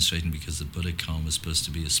were demonstrating because the Budokan was supposed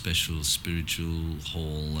to be a special spiritual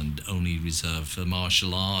hall and only reserved for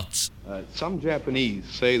martial arts. Some Japanese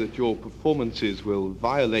say that your performances will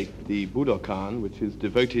violate the Budokan, which is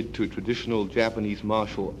devoted to traditional Japanese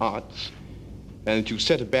martial arts, and that you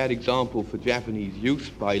set a bad example for Japanese youth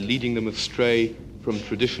by leading them astray from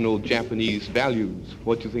traditional Japanese values.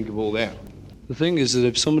 What do you think of all that? The thing is that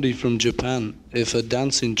if a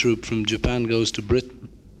dancing troupe from Japan goes to Britain,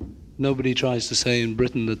 nobody tries to say in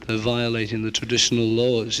Britain that they're violating the traditional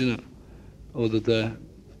laws, or that they're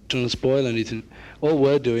trying to spoil anything. All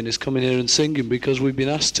we're doing is coming here and singing because we've been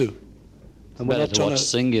asked to. And we're not trying to watch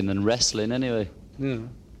singing than wrestling anyway. Yeah,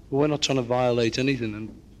 we're not trying to violate anything,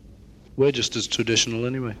 and we're just as traditional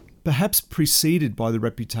anyway. Perhaps preceded by the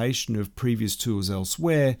reputation of previous tours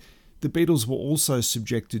elsewhere, the Beatles were also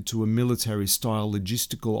subjected to a military-style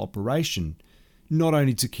logistical operation, not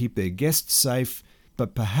only to keep their guests safe,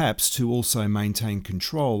 but perhaps to also maintain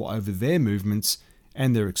control over their movements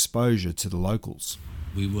and their exposure to the locals.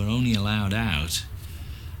 We were only allowed out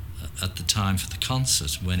at the time for the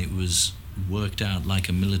concert when it was worked out like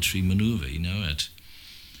a military maneuver,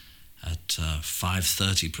 at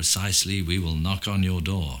 5:30 precisely, we will knock on your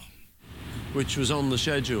door. Which was on the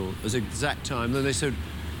schedule as exact time. Then they said,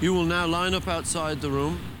 you will now line up outside the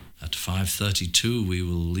room. At 5:32, we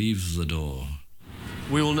will leave the door.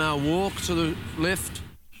 We will now walk to the lift.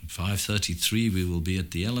 5:33 we will be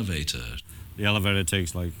at the elevator. The elevator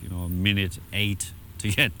takes like, a minute 8 to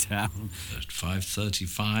get down. At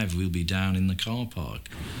 5:35 we'll be down in the car park.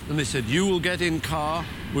 And they said, you will get in car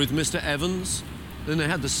with Mr. Evans. Then they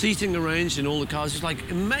had the seating arranged in all the cars. It's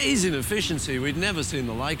like amazing efficiency. We'd never seen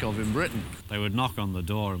the like of in Britain. They would knock on the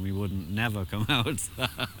door and we wouldn't never come out.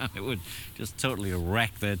 It would just totally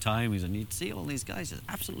wreck their timings. And you'd see all these guys just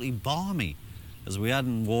absolutely balmy, as we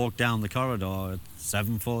hadn't walked down the corridor at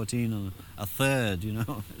 7:14 and a third,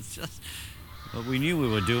 It's just... But we knew we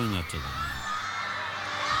were doing that to them.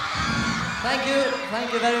 Thank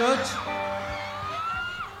you very much.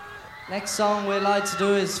 Next song we'd like to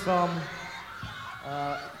do is from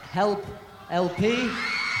Help LP,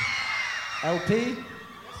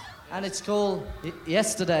 and it's called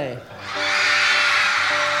Yesterday.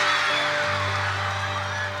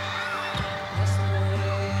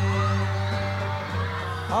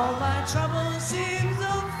 All my troubles seem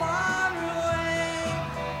so far away.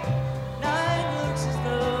 Now it looks as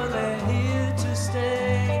though they're here to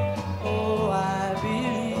stay. Oh, I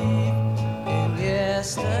believe in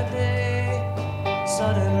yesterday.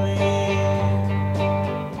 Suddenly,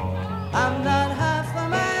 I'm not half the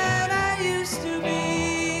man I used to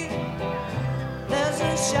be. There's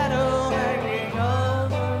a shadow hanging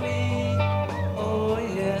over me. Oh,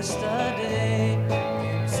 yesterday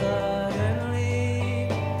came suddenly.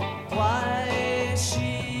 Why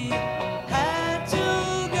she had to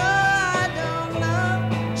go, I don't know.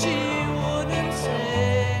 She wouldn't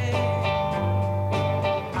say.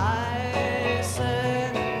 I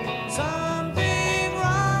said something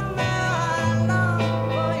wrong now. I long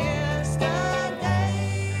for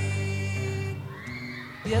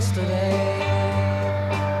yesterday.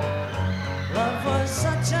 Love was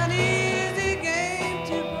such an easy game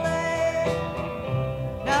to play.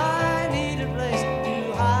 Now I need a place to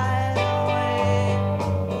hide away.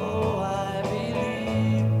 Oh, I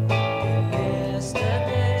believe in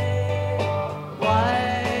yesterday.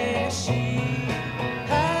 Why she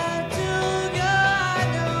had to go, I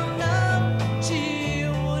don't know. She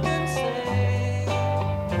wouldn't say.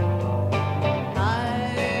 I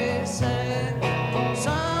said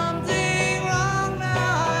something wrong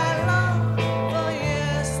now. I long for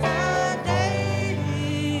yesterday.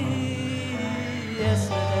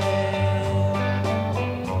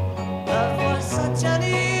 Love was such an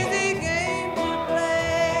easy game to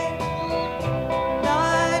play. Now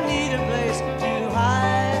I need a place to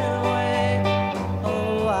hide away.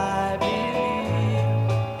 Oh, I believe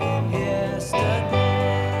in yesterday.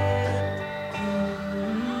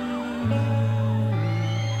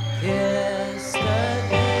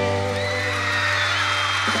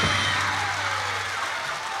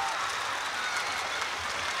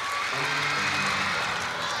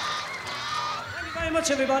 Thank you very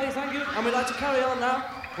much, everybody. Thank you. And we'd like to carry on now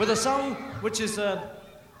with a song which is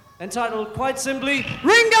entitled quite simply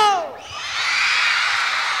Ringo!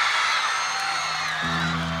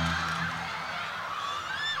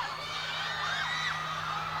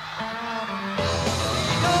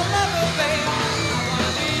 Your lover, babe. I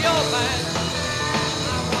wanna be your man.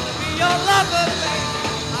 I wanna be your lover, babe.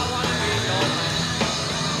 I wanna be your man.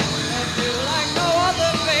 Love you like no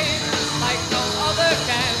other, babe, like no other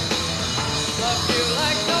can. Love you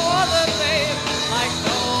like no other, babe, like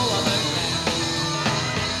no other can.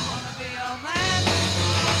 Wanna be your man.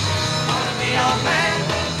 Wanna be your man.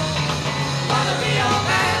 Wanna be your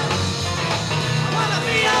man. I wanna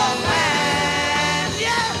be your man.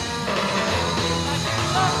 Yeah.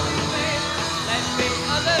 Love me, babe. Let me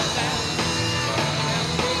understand. Tell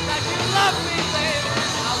me that you love me, babe.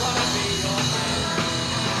 I wanna be your man.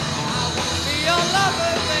 I wanna be your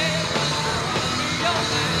lover, babe. I wanna be your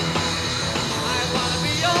man. I wanna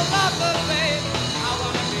be your lover, babe. I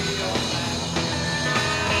wanna be your man.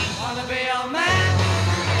 Wanna be your man.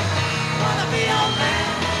 Wanna be your man.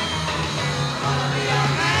 Wanna be your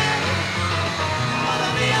man. Wanna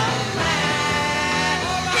be your man.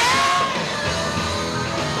 Yeah.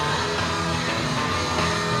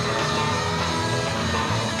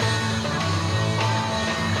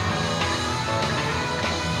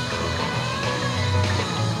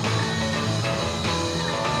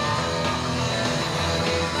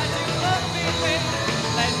 That you love me, babe.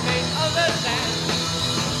 Let me understand.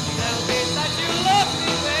 Tell me that you love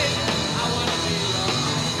me, babe. I wanna be your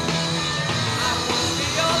man. I wanna be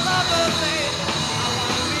your lover, babe. I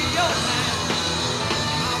wanna be your man.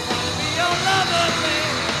 I wanna be your lover,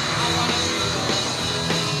 babe. I wanna be your man.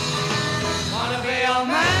 Wanna be your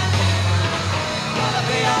man. Wanna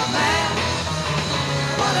be your man.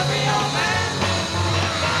 Wanna be your man.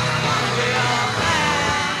 Wanna be your man.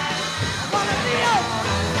 Wanna be your man.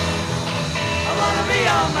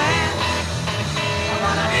 your man. I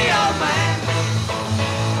wanna be your man.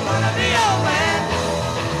 I wanna be your man.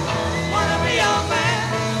 Wanna be your man.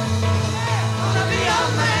 Wanna be your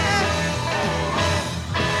man.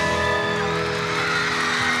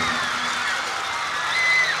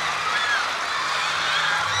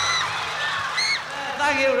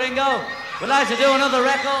 Thank you, Ringo. We'd like to do another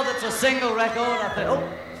record that's a single record. I think, oh,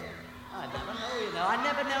 I never know, you know. I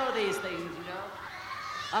never know these things, you know.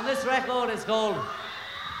 And this record is called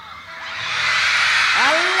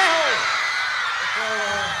Hello. It's called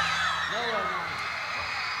Nowhere Man.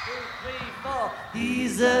 2, 3, 4.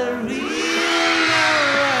 He's a real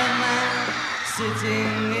nowhere man,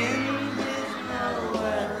 sitting in his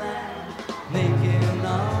nowhere land, making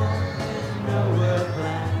all his nowhere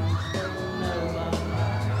plans.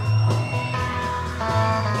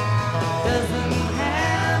 Doesn't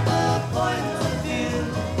have a point of view,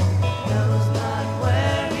 knows not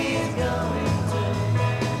where he's going to.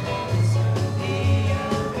 Isn't he a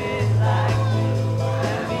bit like you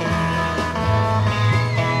and me?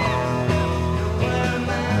 Nowhere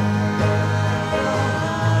man,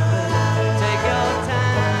 take your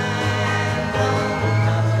time, don't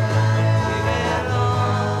leave it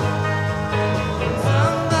all.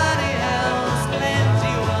 Somebody else lends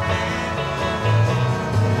you a hand.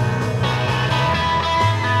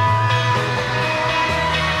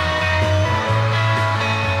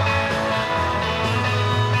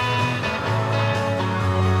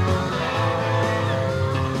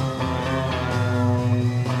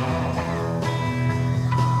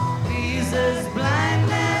 He's as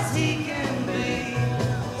blind as he can be,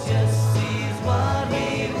 just sees what he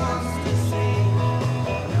wants to see.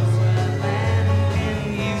 Nowhere man, can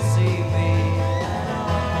you see me at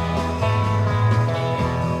all?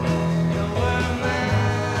 Nowhere man,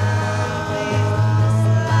 please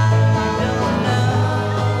listen. You don't know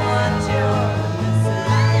what you're missing.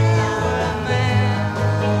 Nowhere man.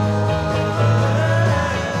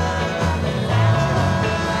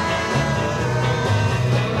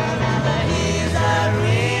 He's a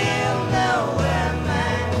real nowhere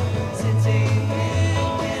man, sitting in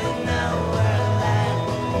his nowhere land,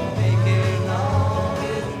 making all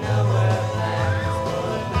his nowhere plans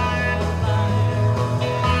for nobody.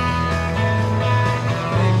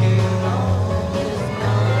 Making all his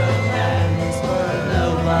nowhere plans for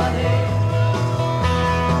nobody.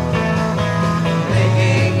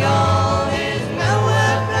 Making all his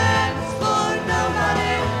nowhere plans for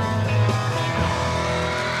nobody.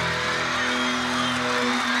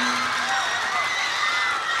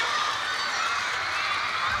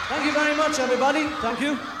 Thank you very much, everybody. Thank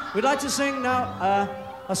you. We'd like to sing now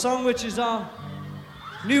a song which is our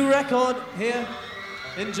new record here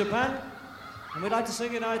in Japan. And we'd like to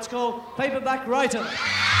sing it now. It's called Paperback Writer.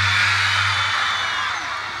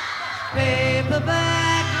 Paperback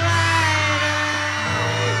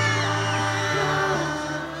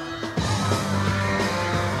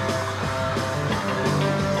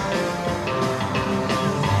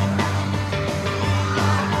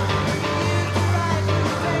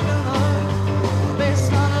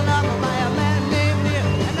based on a novel by a man named Neil,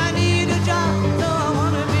 and I need a job, so I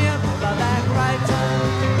want to be a paperback writer.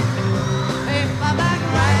 Paperback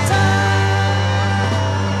writer.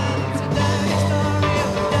 It's a dirty story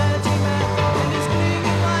of a dirty man and his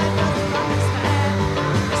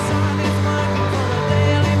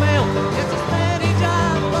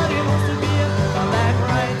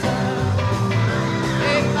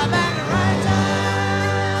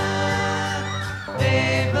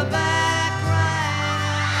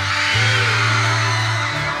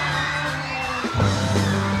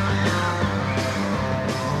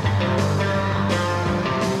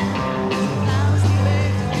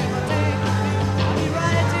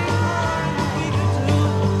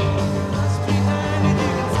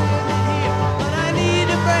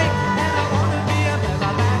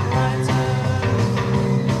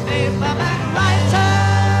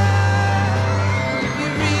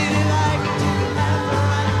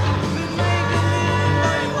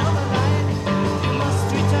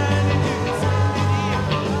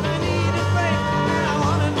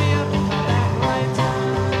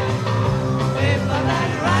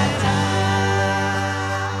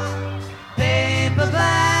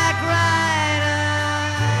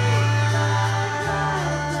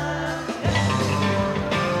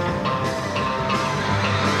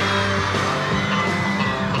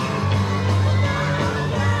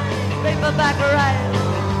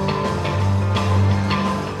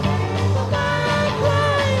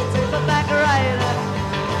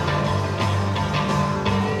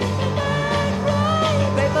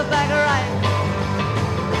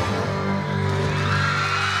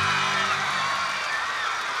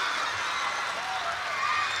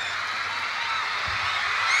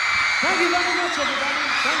Thank you very much, everybody.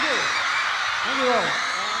 Thank you. Thank you all.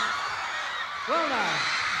 Well now.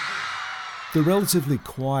 The relatively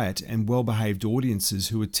quiet and well-behaved audiences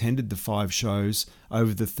who attended the 5 shows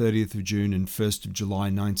over the 30th of June and 1st of July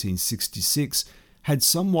 1966 had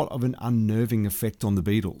somewhat of an unnerving effect on the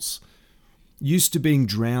Beatles. Used to being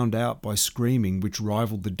drowned out by screaming which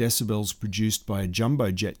rivaled the decibels produced by a jumbo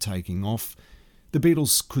jet taking off, the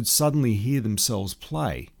Beatles could suddenly hear themselves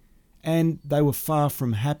play, and they were far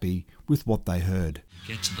from happy with what they heard.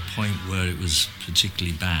 Get to the point where it was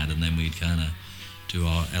particularly bad, and then we'd kind of do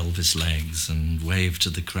our Elvis legs and wave to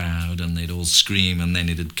the crowd, and they'd all scream, and then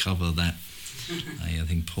it'd cover that. I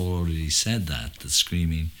think Paul already said that the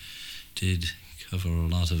screaming did cover a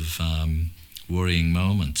lot of worrying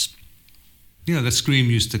moments. Yeah, the scream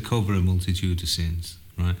used to cover a multitude of sins,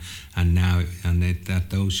 right? And now, at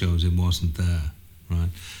those shows, it wasn't there, right?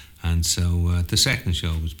 And so the second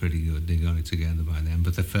show was pretty good. They got it together by then.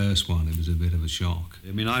 But the first one, it was a bit of a shock.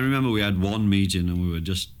 I mean, I remember we had one meeting and we were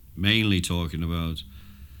just mainly talking about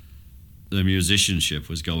the musicianship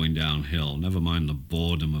was going downhill, never mind the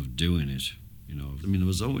boredom of doing it. You know, I mean, there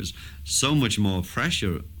was always so much more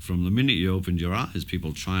pressure from the minute you opened your eyes,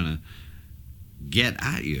 people trying to get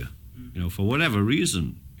at you, you know, for whatever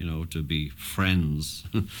reason, you know, to be friends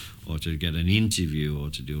or to get an interview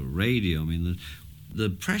or to do a radio. I mean, the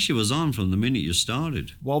pressure was on from the minute you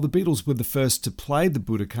started. While the Beatles were the first to play the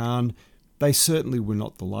Budokan, they certainly were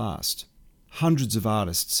not the last. Hundreds of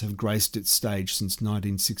artists have graced its stage since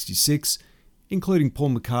 1966, including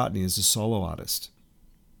Paul McCartney as a solo artist.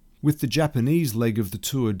 With the Japanese leg of the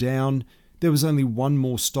tour down, there was only one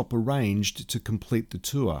more stop arranged to complete the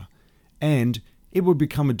tour, and it would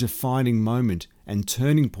become a defining moment and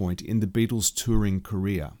turning point in the Beatles' touring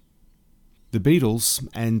career. The Beatles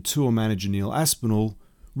and tour manager Neil Aspinall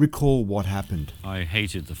recall what happened. I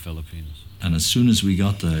hated the Philippines. And as soon as we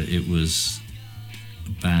got there, it was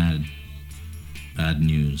bad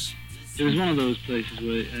news. It was one of those places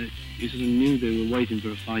where you sort of knew they were waiting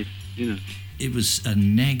for a fight, you know. It was a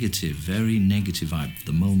negative, very negative vibe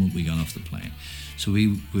the moment we got off the plane. So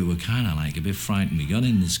we were kind of like a bit frightened. We got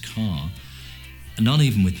in this car, and not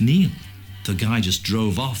even with Neil. The guy just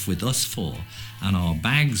drove off with us 4, and our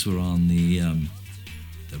bags were on the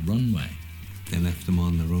runway. They left them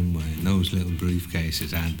on the runway, and those little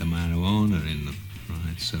briefcases had the marijuana in them,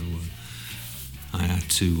 right? So I had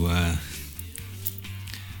to,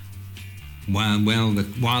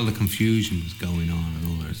 while the confusion was going on and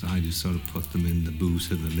all that, I just sort of put them in the boot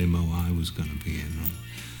of the limo I was going to be in,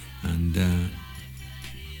 right?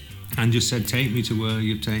 And just said, take me to where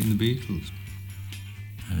you've taken the Beatles.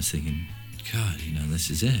 I was thinking, God, you know, this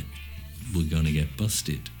is it. We're going to get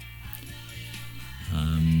busted.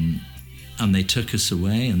 And they took us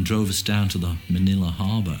away and drove us down to the Manila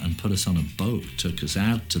harbour and put us on a boat, took us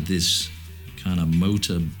out to this kind of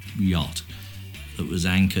motor yacht that was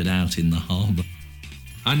anchored out in the harbour.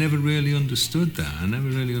 I never really understood that. I never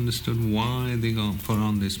really understood why they got put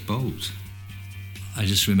on this boat. I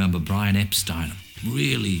just remember Brian Epstein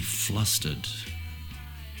really flustered.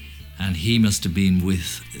 And he must have been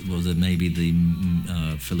with, was it maybe the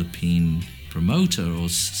Philippine promoter or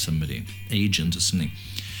somebody, agent or something.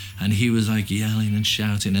 And he was like yelling and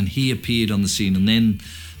shouting, and he appeared on the scene, and then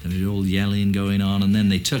there was all yelling going on, and then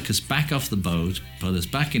they took us back off the boat, put us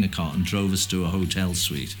back in a car, and drove us to a hotel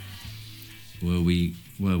suite where we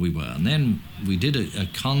were. And then we did a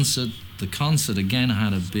concert. The concert again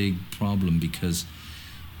had a big problem because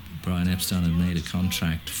Brian Epstein had made a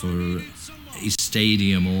contract for a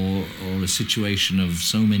stadium or a situation of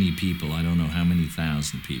so many people. I don't know how many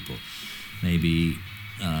thousand people, maybe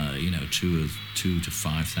 2 to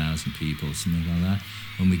 5,000 people, something like that.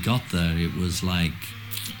 When we got there, it was like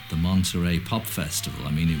the Monterey Pop Festival.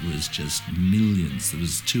 I mean, it was just millions. There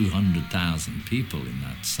was 200,000 people in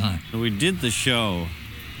that site. We did the show,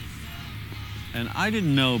 and I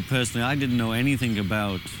didn't know anything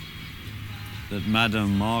about that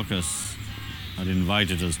Madame Marcus had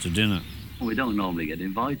invited us to dinner. We don't normally get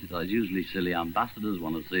invited. There's usually silly ambassadors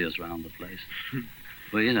want to see us around the place.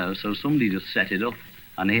 But, you know, so somebody just set it up,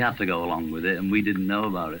 and he had to go along with it, and we didn't know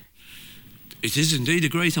about it. It is indeed a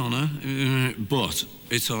great honour, but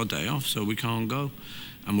it's our day off, so we can't go.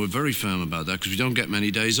 And we're very firm about that, because we don't get many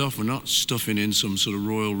days off. We're not stuffing in some sort of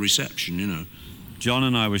royal reception, you know. John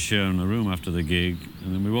and I were sharing a room after the gig,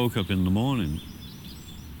 and then we woke up in the morning,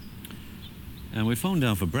 and we phoned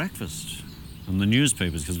down for breakfast and the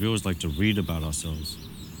newspapers, because we always like to read about ourselves.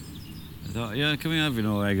 I thought, yeah, can we have,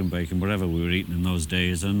 egg and bacon, whatever we were eating in those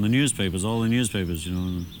days, and the newspapers, all the newspapers,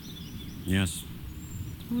 yes.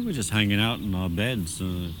 We were just hanging out in our beds,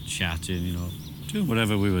 chatting, doing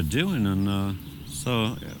whatever we were doing, and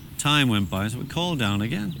So time went by, so we called down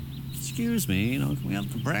again. Excuse me, can we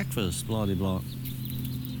have the breakfast, blah, blah, blah.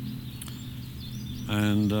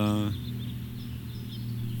 And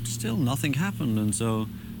still nothing happened, and so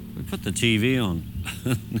we put the TV on.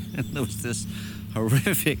 And there was this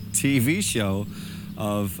horrific TV show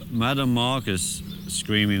of Madame Marcus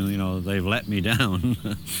screaming, they've let me down.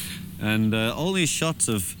 And all these shots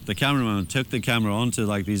of the cameraman took the camera onto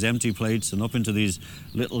like these empty plates and up into these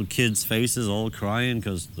little kids' faces all crying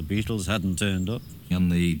because the Beatles hadn't turned up.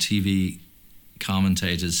 And the TV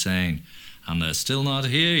commentators saying, and they're still not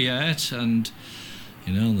here yet, and,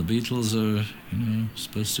 the Beatles are,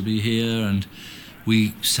 supposed to be here, and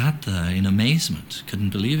we sat there in amazement, couldn't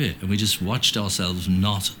believe it, and we just watched ourselves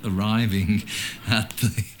not arriving at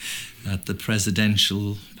the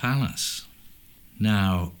presidential palace.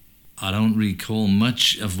 Now, I don't recall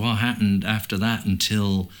much of what happened after that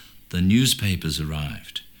until the newspapers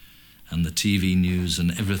arrived and the TV news and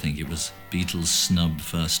everything. It was Beatles snub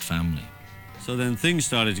first family. So then things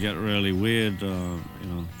started to get really weird.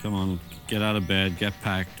 Come on, get out of bed, get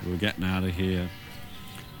packed, we're getting out of here.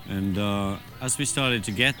 And as we started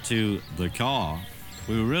to get to the car,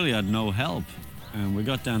 we really had no help. And we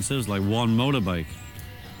got downstairs like one motorbike.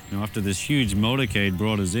 After this huge motorcade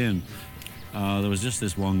brought us in, there was just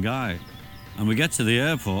this one guy. And we get to the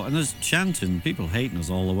airport, and there's chanting, people hating us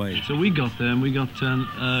all the way. So we got there, and we got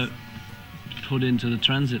put into the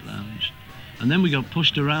transit lounge. And then we got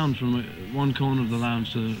pushed around from one corner of the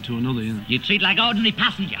lounge to another, You treat like ordinary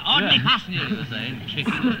passenger. Ordinary passenger, they were saying.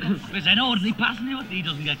 We're saying ordinary passenger, he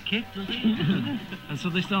doesn't get kicked, does he? And so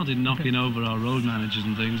they started knocking over our road managers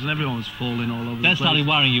and things, and everyone was falling all over the That place. started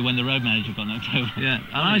worrying you when the road manager got knocked over. Yeah,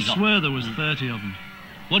 and I swear there was 30 of them.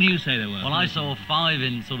 What do you say there were? Well, I saw 5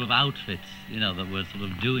 in sort of outfits, that were sort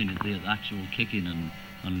of doing it, the actual kicking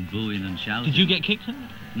and booing and shouting. Did you get kicked?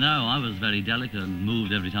 No, I was very delicate and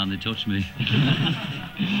moved every time they touched me.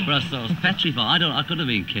 But I was petrified. I could have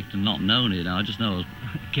been kicked and not known it. I just know I was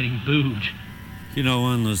getting booed.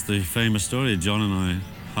 And there's the famous story of John and I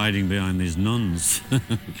hiding behind these nuns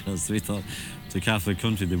because we thought it's a Catholic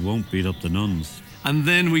country, they won't beat up the nuns. And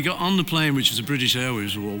then we got on the plane, which was a British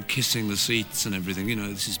Airways, we were all kissing the seats and everything.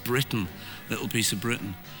 This is Britain, little piece of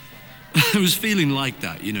Britain. I was feeling like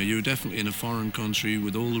that, you were definitely in a foreign country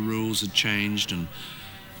with all the rules had changed, and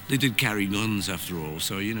they did carry guns after all,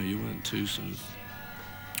 so, you weren't too sort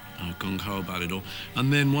of gung-ho about it all.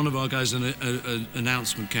 And then one of our guys, an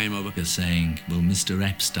announcement came over. Saying, well, Mr.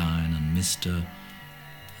 Epstein and Mr.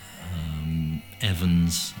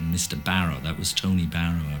 Evans and Mr. Barrow, that was Tony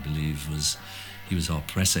Barrow, I believe, he was our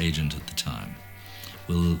press agent at the time.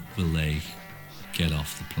 Will they get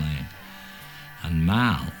off the plane? And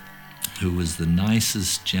Mal, who was the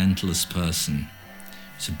nicest, gentlest person,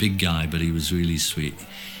 he's a big guy, but he was really sweet.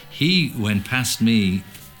 He went past me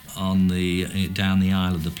down the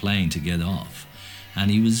aisle of the plane to get off, and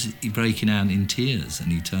he was breaking out in tears,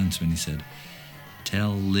 and he turned to me and he said,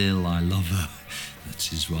 "Tell Lil I love her." That's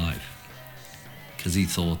his wife. Because he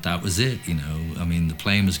thought that was it, the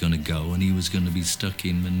plane was going to go and he was going to be stuck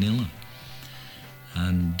in Manila.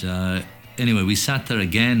 And anyway, we sat there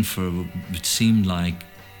again for, it seemed like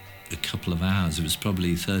a couple of hours. It was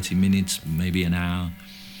probably 30 minutes, maybe an hour.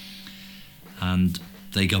 And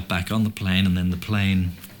they got back on the plane, and then the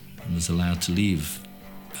plane was allowed to leave.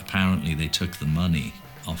 Apparently they took the money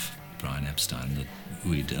off Brian Epstein that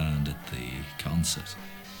we'd earned at the concert.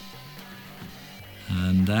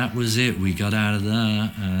 And that was it. We got out of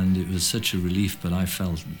there, and it was such a relief, but I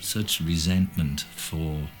felt such resentment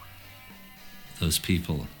for those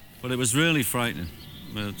people. But it was really frightening.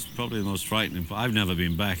 It's probably the most frightening. I've never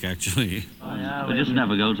been back, actually. We just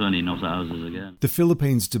never go to any nutter houses again. The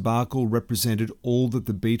Philippines debacle represented all that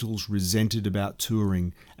the Beatles resented about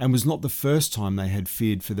touring, and was not the first time they had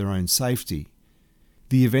feared for their own safety.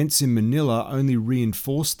 The events in Manila only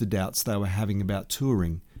reinforced the doubts they were having about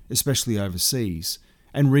touring, especially overseas,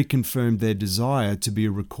 and reconfirmed their desire to be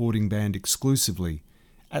a recording band exclusively,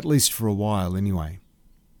 at least for a while anyway.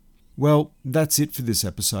 Well, that's it for this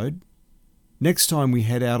episode. Next time we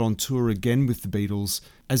head out on tour again with the Beatles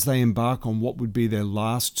as they embark on what would be their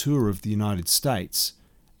last tour of the United States,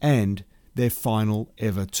 and their final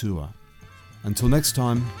ever tour. Until next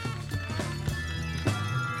time.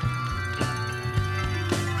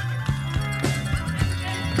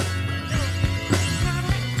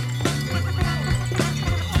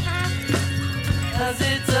 Does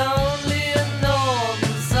it